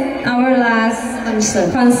because it's our last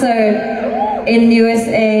concert in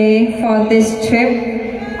USA for this trip.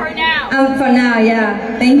 For now, yeah.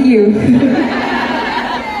 Thank you.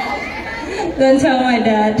 Don't tell my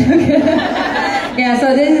dad. Yeah. So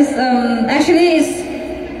this is actually it's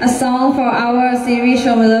a song for our series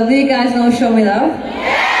Show Me Love. Do you guys know Show Me Love?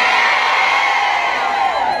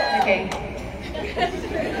 Okay.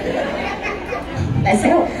 Let's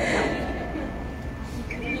go.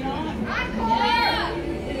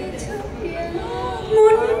 หมุ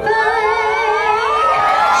นไป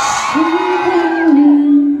ฉันคนหนึ่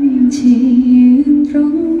งที่ยืนตร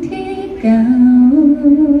งที่เก่า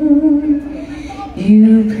อ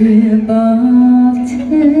ยู่เพื่อบอกเธ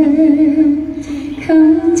อค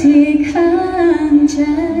ำที่ข้างใจ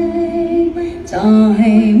ต่อใ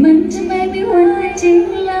ห้มันจะไม่มีวันจริง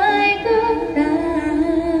เลยก็ตาม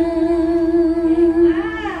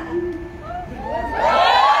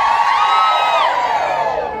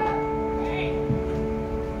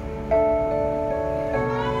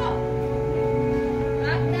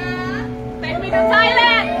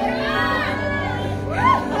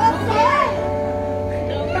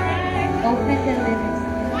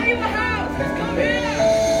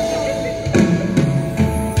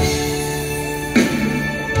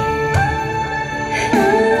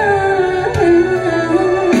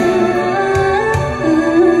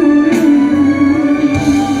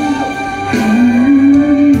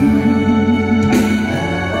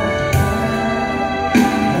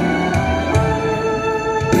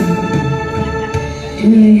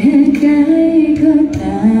ด้วยเหตุใดก็ต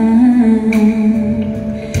าม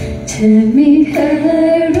เธอไม่เค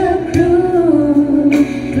ยรับรู้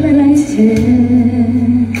ใกล้เธอ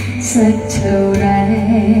สักเท่าไร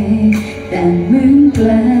แต่เหมือนใก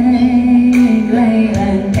ล้ห่า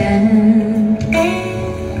งกัน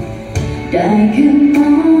ได้แค่ม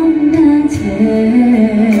องหน้าเธอ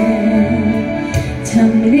ท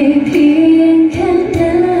ำได้เพียงแค่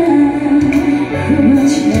นั้นหัว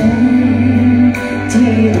ใจ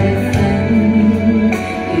ที่ได้ฝัน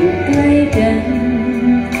อยู่ใกล้กัน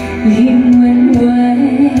ยิ่งหวั่นไหว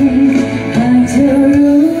หากเธอ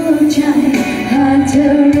รู้ใจหากเธอ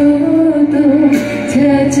รู้ตัวเธ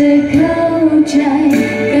อจะเข้าใจ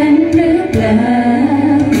กันหรือเปล่า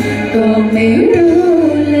ก็ไม่รู้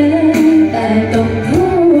เลยแต่ต้องพู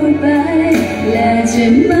ดไปและจะ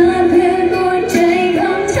มาเพื่อกวนใจข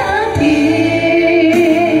องเธอเพีย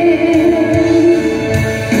ง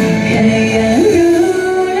แค่อยากรู้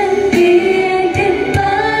และเพียงกันไป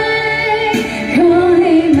ขอใ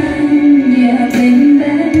ห้มันอย่าเป็นแบ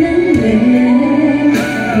บนั้นเลย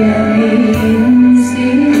อย่าได้ยินเสี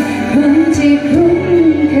ยงคนที่คุ้น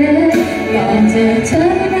เคยอยากเจอเธอ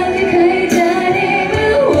เราที่เคยเจอในเมื่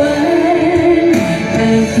อวานแต่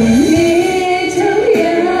พรุ่งนี้ทุกอ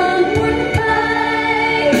ย่างหมดไป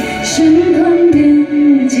ฉันคนหนึ่ง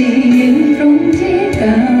ที่ยืนตรงที่เ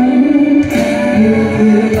ก่าอยู่เ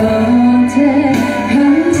พื่อบอกเธอค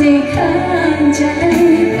ำที่ข้างใจ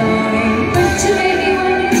ต่อให้มันจะไม่มี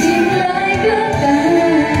วันจริงเลยก็ตา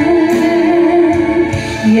ม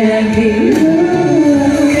อยากให้รู้ว่า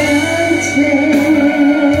รักเธอ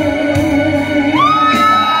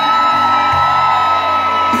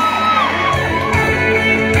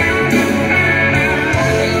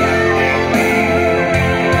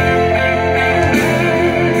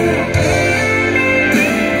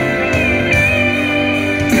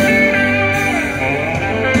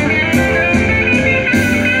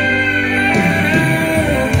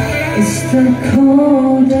It's the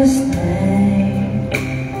coldest night.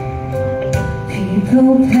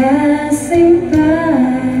 People passing by.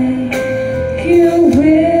 You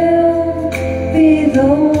will be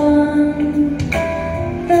the one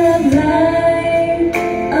that light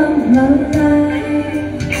up my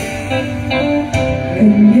life.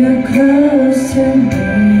 When you're close to me,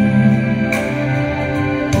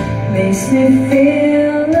 makes me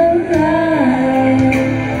feel alive,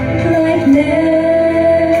 like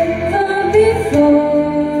never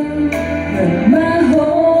before. When my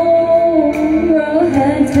whole world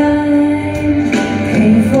had time,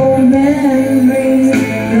 painful memories,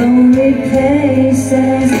 lonely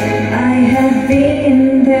places. I have been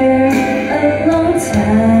there a long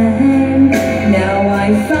time. Now I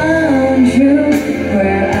found you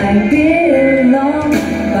where I belong.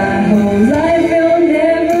 My whole life will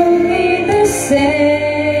never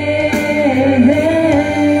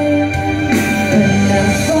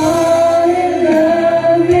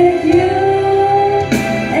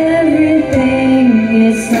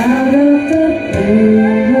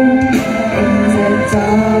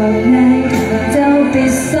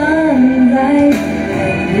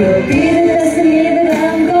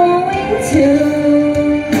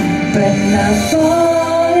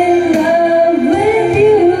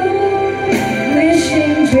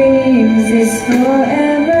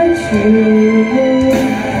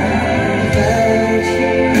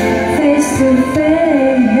face to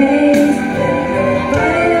face,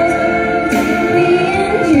 nobody else but me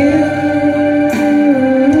and you.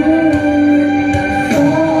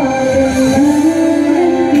 For the love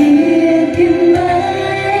เพียงกันไหม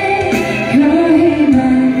ขอให้มั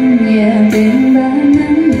นอย่าเป็นแบบ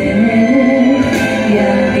นั้นเลยอย่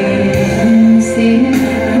าได้ยินเสียง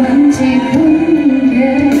วันที่คุ้นเค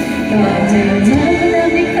ยก่อนจะเจอแล้ว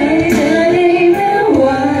ไม่เคยเจอในเมื่อว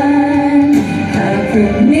านหากพรุ่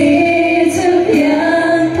งนี้ทุกอย่า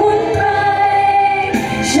งพ้นไป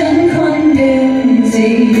ฉันคนหนึ่งจะ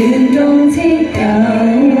ยืนตรงที่เก่า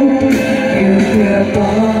อยู่เพื่อบ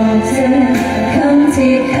อกเธอคำ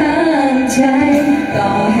ที่ค้างใจต่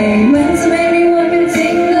อให้มันจะไม่ได้ว่าเป็นจริ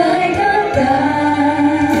งเลยก็ตา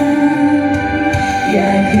มอย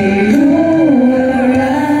ากให้รู้ว่า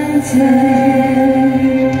รักเธอ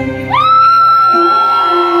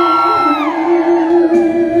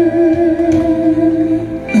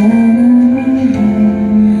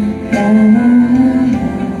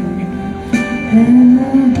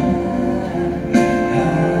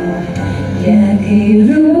อยากให้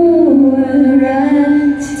รู้ว่ารัก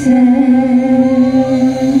เธอ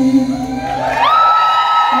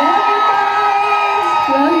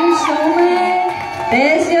Love you so much.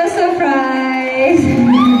 There's your surprise.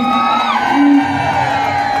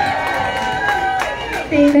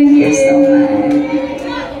 Thank you so much.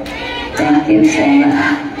 Thank you so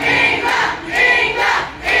much.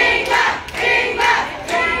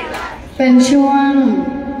 เป็นช่วง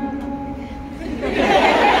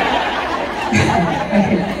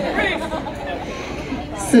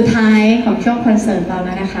สุดท้ายของช่วงคอนเสิร์ตเราแ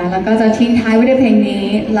ล้วนะคะ แล้วก็จะทิ้งท้ายไว้ด้วยเพลงนี้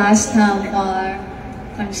last time for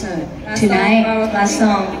concert tonight last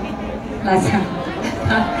song last time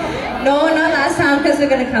No, not last time because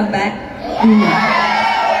we're gonna come back.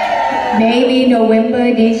 maybe November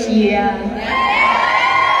this year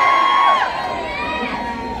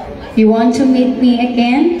you want to meet me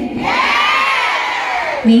again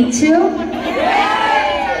me too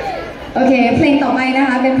โอเคเพลงต่อไปนะค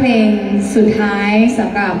ะเป็นเพลงสุดท้ายส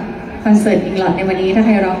ำหรับคอนเสิร์ตอิงลอดในวันนี้ถ้าใค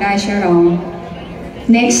รร้องได้ช่วยร้อง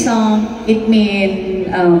next song it mean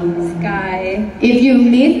sky if you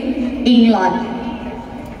meet Englot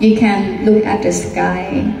you can look at the sky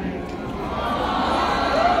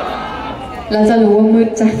เราจะรู้ว่ามืด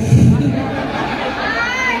จัง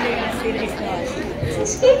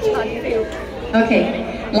โอเค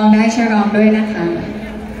ลองได้ช่วยร้องด้วยนะคะ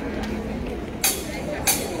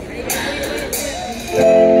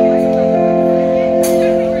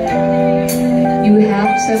You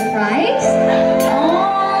have surprise?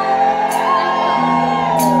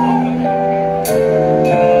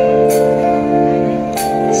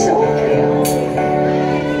 So cute.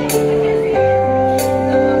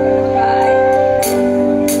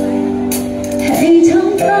 ให้ท้อง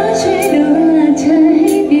ฟ้าช่วยดูแลเธอใ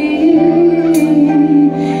ห้ดี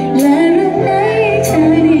และรักไหนเธอ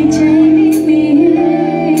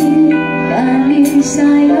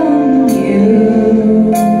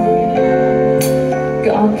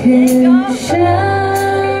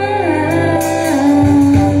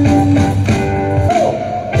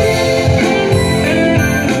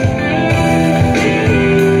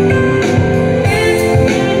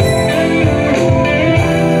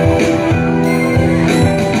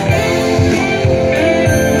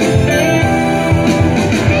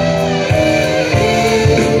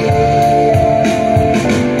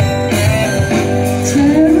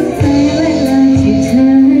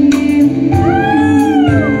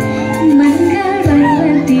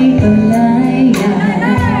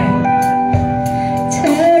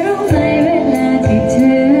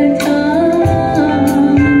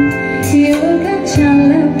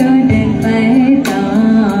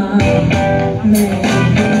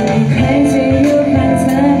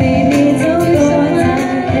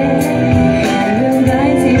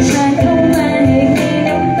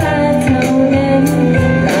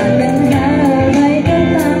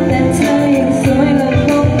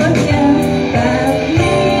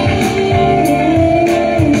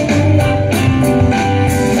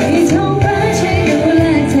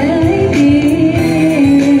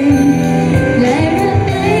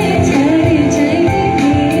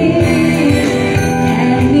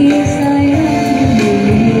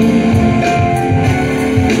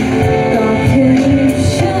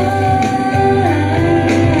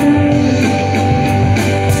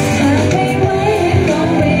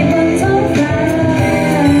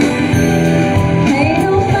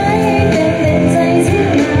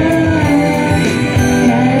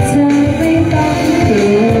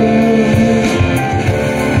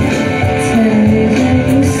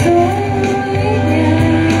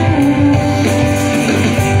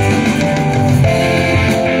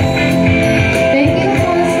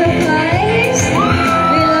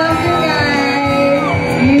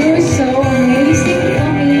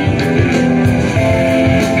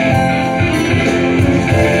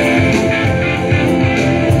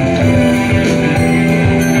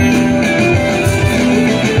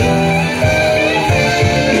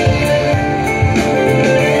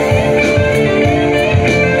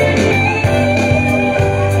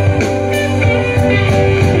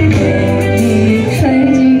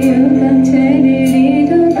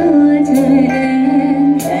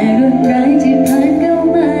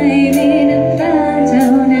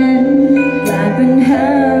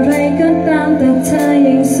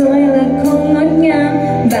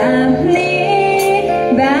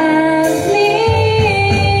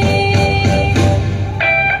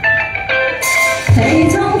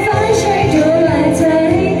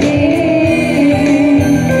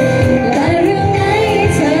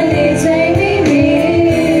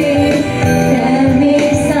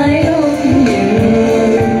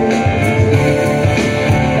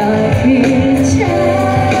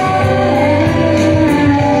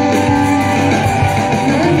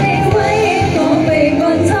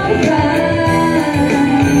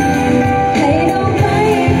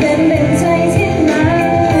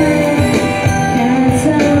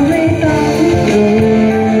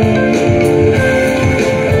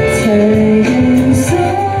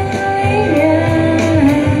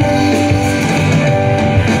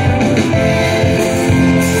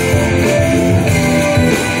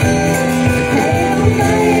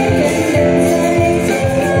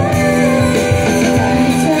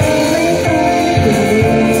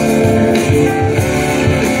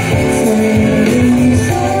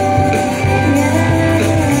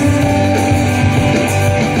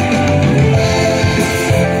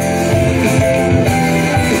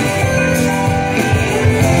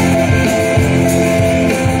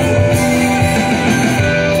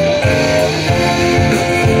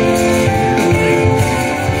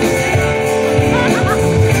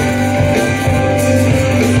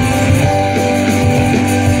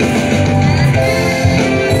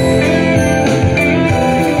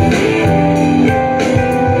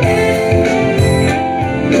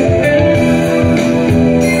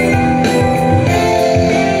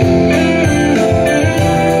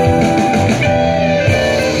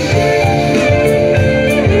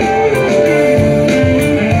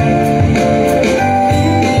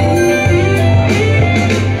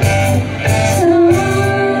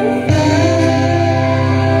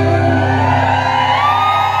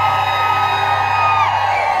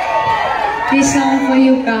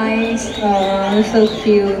you're so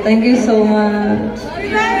cute. Thank you so much.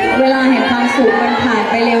 เวลาแห่งความสุขมันผ่าน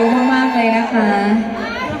ไปเร็วมากๆเลยนะคะ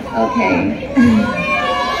โอเค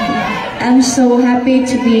I'm so happy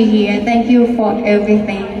to be here. Thank you for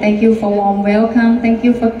everything. Thank you for warm welcome. Thank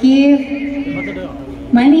you for gift,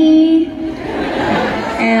 money,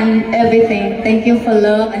 and everything. Thank you for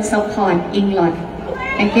love and support, ENGLOTTE.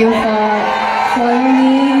 Thank you for following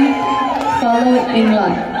me. Follow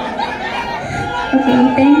ENGLOTTE. Okay,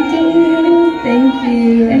 thank you. Thank you.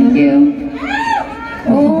 Thank you.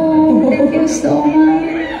 Oh, thank you so much.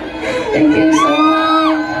 Thank you so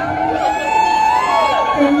much.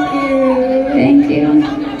 Thank you. Thank you.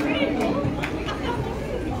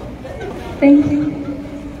 Thank you.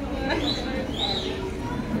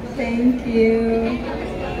 Thank you.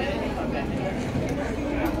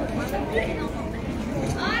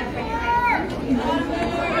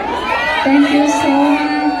 Thank you so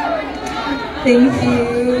much. Thank you.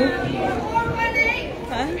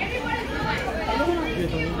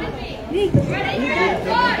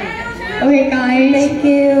 Okay, guys. Thank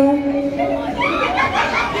you.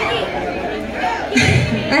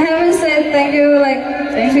 I haven't said thank you like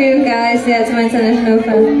to you guys yet, to my international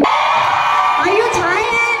friends. Are you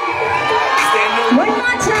tired? One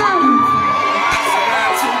more time.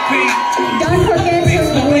 Don't forget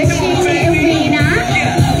to watch MV นะ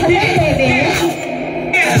ทะเลเบเบ้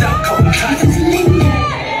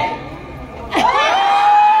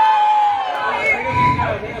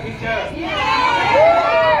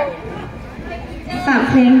ฝาก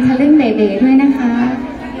เพลงทะลึ่งเบเบ้ด้วยนะคะ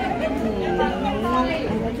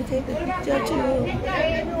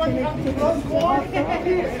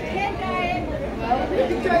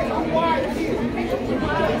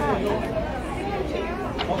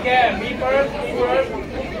Okay, me first, me first.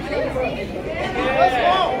 Let's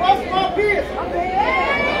go, please.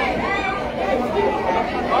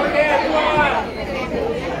 Okay, come on.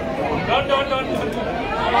 Don't.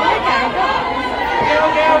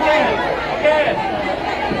 Okay.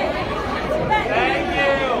 Thank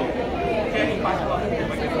you.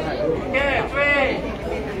 Okay,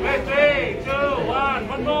 three, two,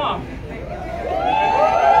 one more.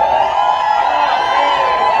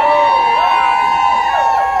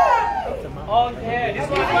 Okay, this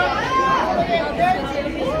one.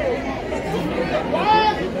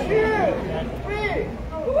 1, 2, 3.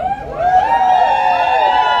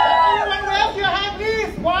 Everyone raise your hand,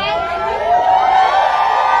 please. 1.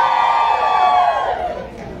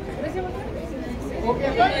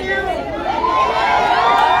 Okay, thank you.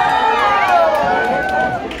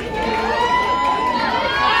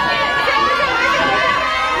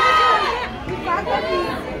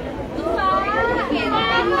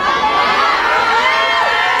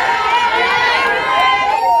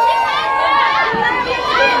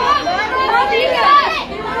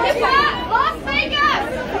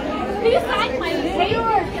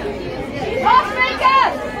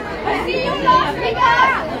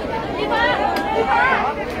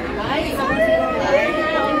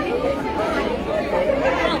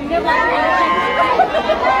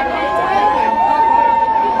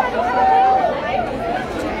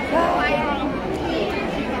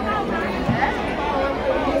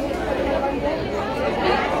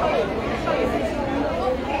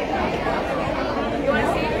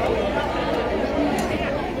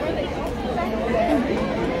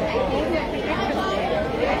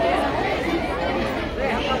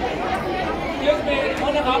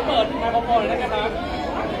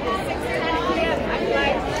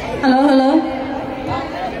 Hello.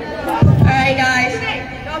 Alright guys,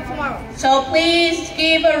 so please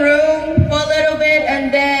give a room for a little bit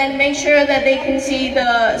and then make sure that they can see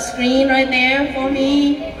the screen right there for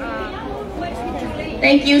me.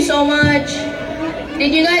 Thank you so much.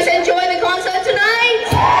 Did you guys enjoy the concert tonight?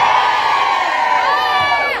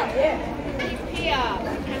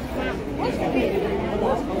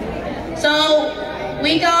 So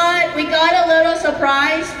we got a little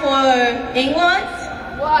surprise for ENGLOTTE.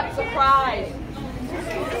 What surprise?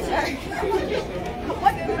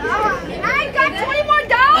 I got 20 more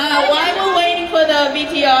dollars. While we're waiting for the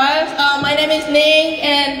VTRs, my name is Ning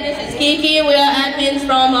and this is Kiki. We are admins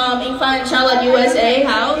from ENGLOTTE Charlotte, USA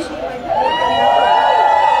house.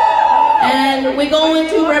 And we're going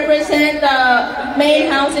to represent the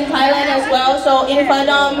main house in Thailand as well. So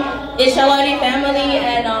ENGLOTTE is Charlotte family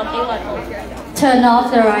and ENGLOTTE. Turn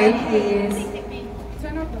off the light, please.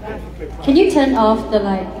 Can you turn off the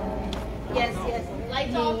light? Yes.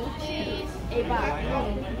 Lights off, please.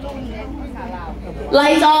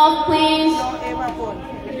 Lights off, please.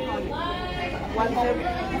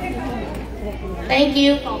 Thank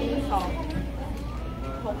you.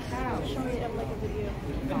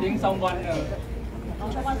 Someone You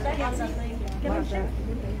want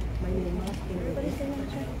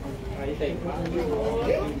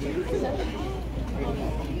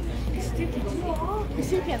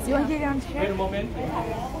to get on chair? Wait a moment. You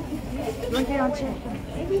want to get on chair?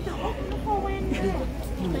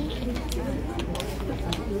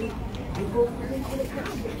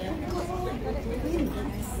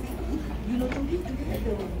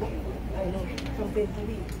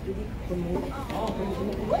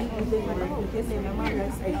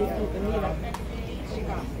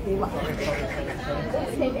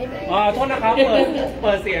โทษนะครับเ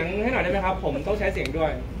ปิดเสียงให้หน่อยได้ไหมครับผมต้องใช้เสียงด้ว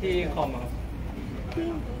ยที่คอมครับ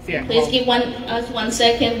เสียง Please give us 1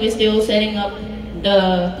 second. We're still setting up the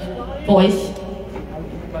voice.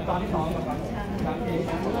 ตอนที่2ครับ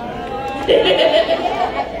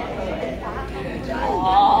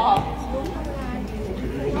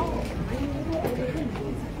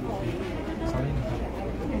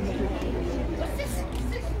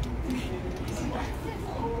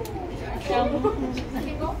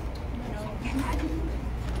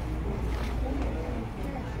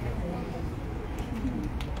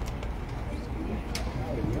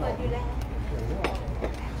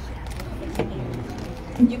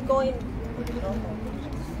You go in.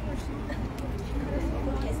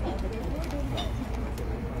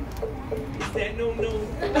 เสียงนุ่มๆ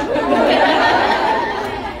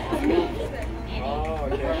โอ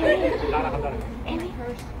เคได้แล้วครับได้แล้ว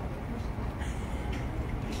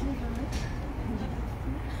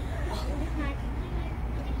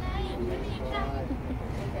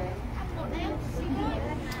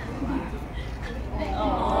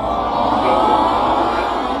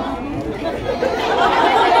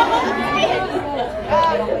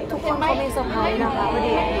ทุกคนเขามีเซอร์ไพรส์นะคะพอ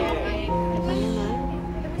ดี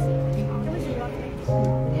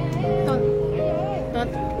ต้น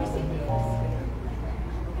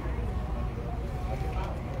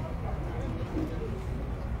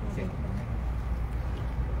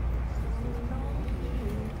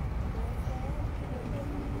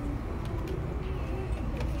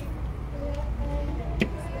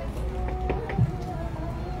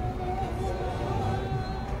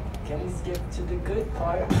Can we skip to the good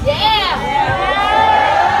part?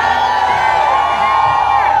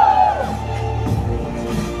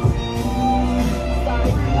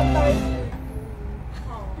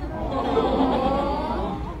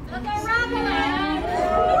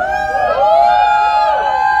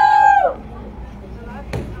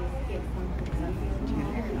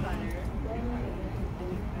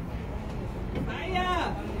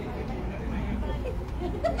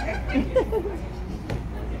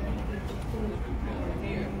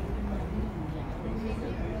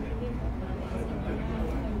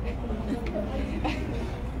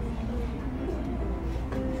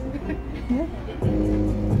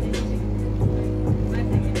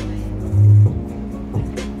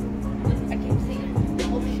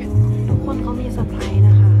ทุกคนเขามีเซอร์ไพรส์น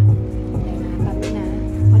ะคะแป๊บนึงนะ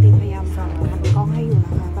พอดีพยายามหันกล้องให้อยู่น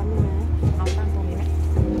ะคะแป๊บนึงนะเอาตั้งตรงนี้ไหม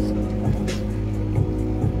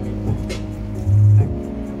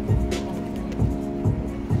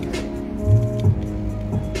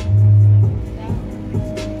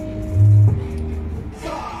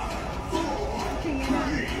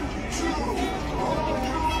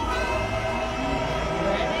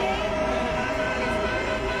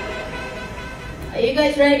Are you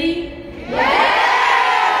guys ready?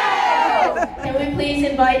 Yeah! Can we please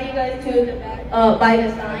invite you guys to the back, by the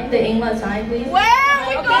sign, the ENGLOTTE sign, please? Where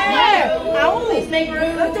we going? Please make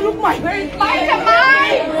room. จะลุกใหม่ไหมไปทำไม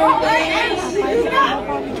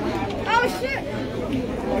Oh shit!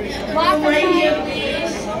 Room right here,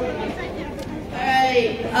 please. Alright,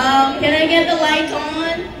 can I get the lights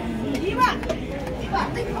on?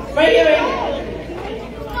 Right here, right here.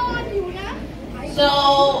 So,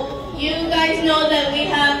 you guys know that we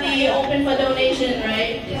have the open for donation,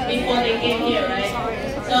 right? Before they came here, right?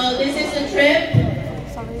 So this is a trip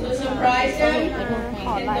to surprise them. ข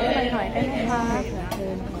อไลฟ์หน่อยได้ไหมคะ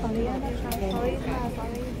ขออนุญาตนะคะ sorry ค่ะ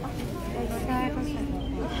sorry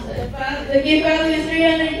The gift value is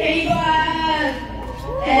 300K baht.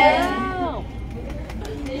 And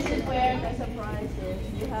this is where the surprise is.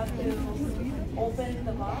 You have to open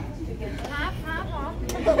the box to get the half.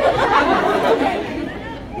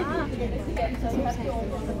 So you have to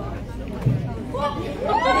open the box.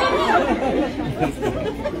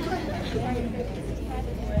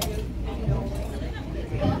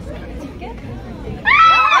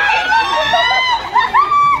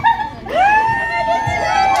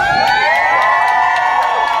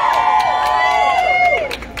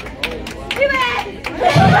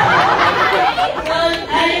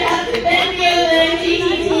 I have to thank you, the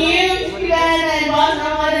GTTU, and Boss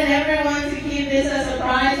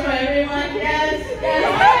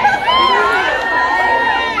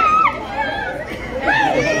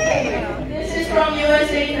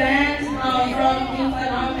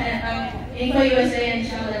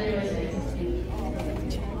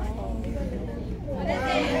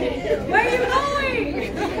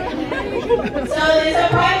So it's a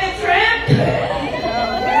private trip.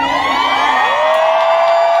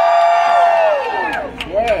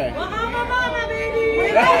 Where?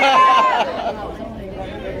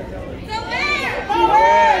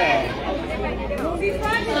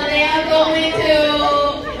 So they are going to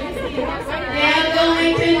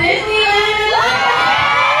Disneyland.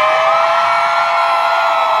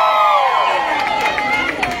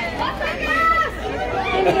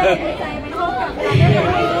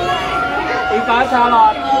 อีฟ้าชาลอ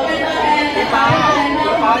ตอีฟ้า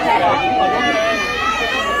ชาลอตขอโทษ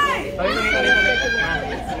เฮ้ยตรงนี้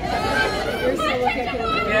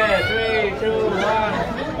เย้ three two one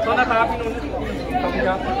โทษนะครับพี่นุ่นขอบคุณค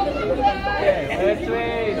รับเย้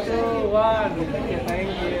three two one thank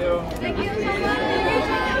you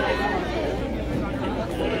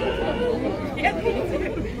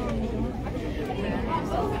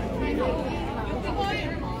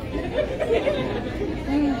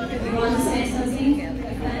You want to say something?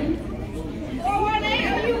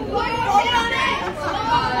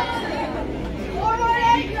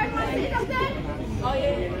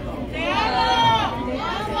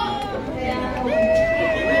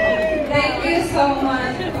 Thank you so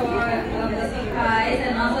much for the surprise,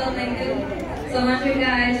 and also thank you so much you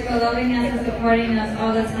guys for loving us and supporting us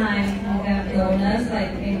all the time. You have known us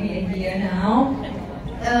like maybe a year now.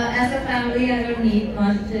 As a family, I don't need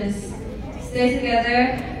much. Just stay together.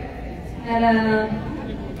 And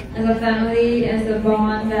as a family, as a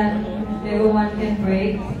bond that never one can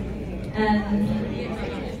break. And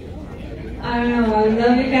I don't know, I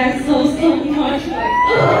love you guys so much.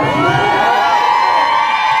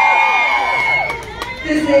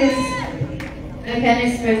 I can't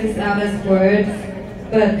express this out as words,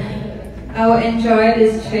 but I will enjoy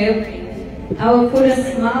this trip. I will put a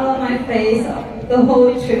smile on my face the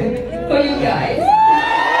whole trip for you guys.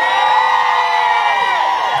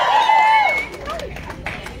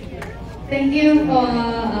 Thank you for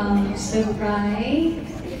surprise.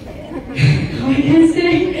 How can I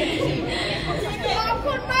say?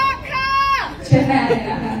 ใช่ไหม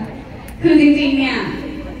นะคะคือจริงๆเนี่ย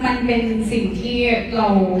มันเป็นสิ่งที่เรา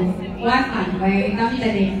วาดฝันไว้ตั้งแต่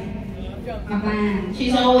เด็กมากๆ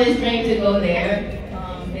She's always dreamed to go there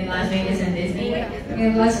in Las Vegas and Disney. ใน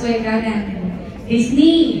ลาสเวกัสแอนด์ดิส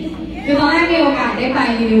นีย์คือตอนแรกมีโอกาสได้ไป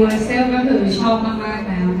Universal ก็คือชอบมากๆ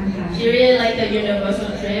แล้วนะคะ She really liked the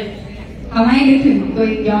Universal trip. ทำให้นึกถึงตัวเ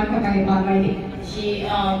องย้อนกลับไปตอนวัยเด็ก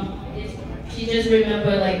She just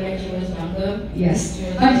remembered like when she was younger. yes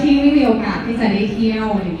ตอนที่ไม่มีโอกาสที่จะได้เที่ยว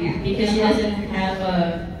อะไรเงี้ย Because she doesn't have a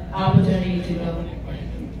opportunity to go.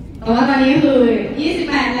 แต่ว่าตอนนี้คือ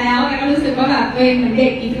 28 แล้วแล้วก็รู้สึกว่าแบบตัวเองเหมือนเด็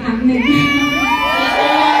กอีกครั้งหนึ่ง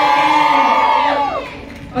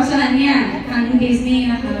เพราะฉะนั้นเนี่ยทั้งดิสนีย์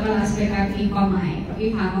นะคะแล้วก็ลาสเวกัสมีความหมายกับพี่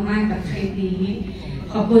พามากๆกับทริปนี้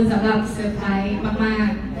ขอบคุณสำหรับเซอร์ไพรส์มาก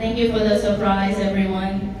ๆ Thank you for the surprise,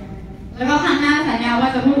 everyone. แล้วก็ครั้งหน้าสัญญาว่า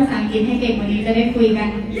จะพูดภาษาอังกฤษให้เก่งกว่านี้จะได้คุยกัน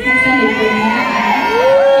ให้สนิทกว่านี้นะคะ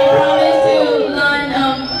She promised to learn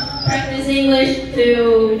practice English to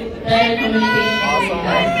better communication with you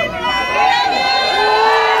guys.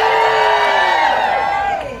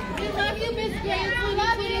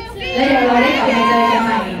 และเดี๋ยวเราได้กลับมาเจอกันให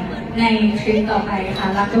ม่ในทริปต่อไปค่ะ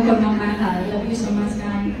รักทุกคนมากๆค่ะ Love you so much guys.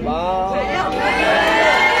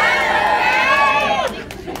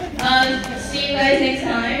 See you guys next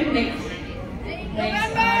time.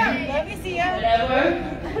 Next time. Whatever.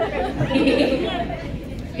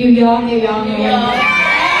 New York, New York, New York.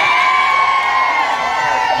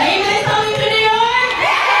 Are you guys coming to New York?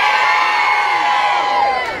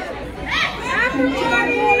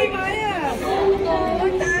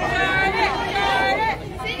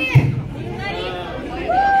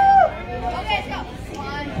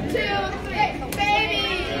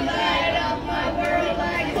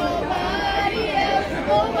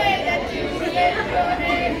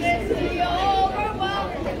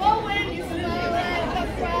 When you smell like a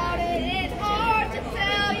crowded, it's hard to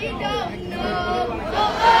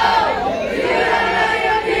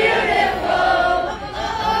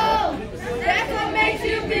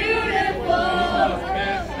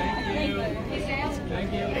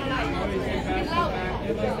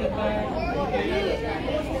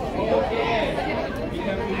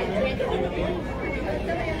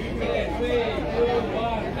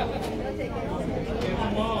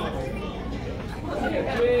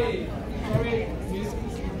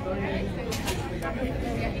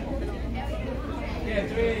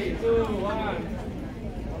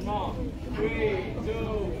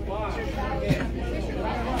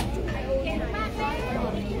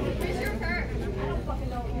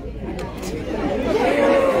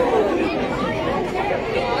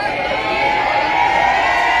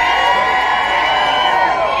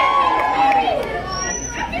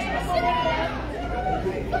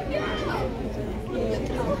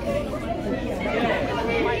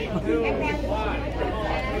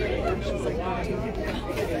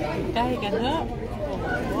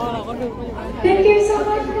Thank you so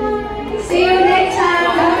much guys see you next time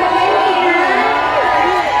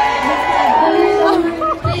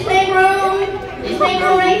please make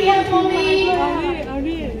room right here for me เอา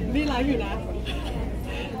นี่ไลฟ์อยู่นะ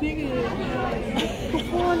นี่คือทุก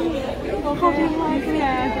คนเขาทิ้งไม้กันแ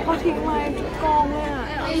ย่เขาทิ้งไม้ทุกกองเลยอ่ะ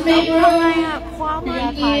Please make room ทำไมอ่ะคว้าไม้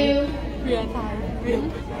Thank ไทย you เบียร์ไทยเบียร์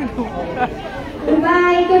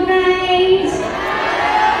Goodbye good night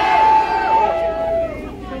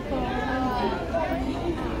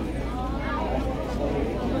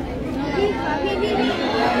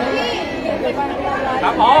ค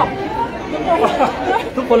รับอ๋อ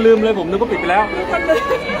ทุกคนลืมเลยผมนึกว่าปิดไปแล้ว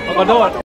ขอโทษ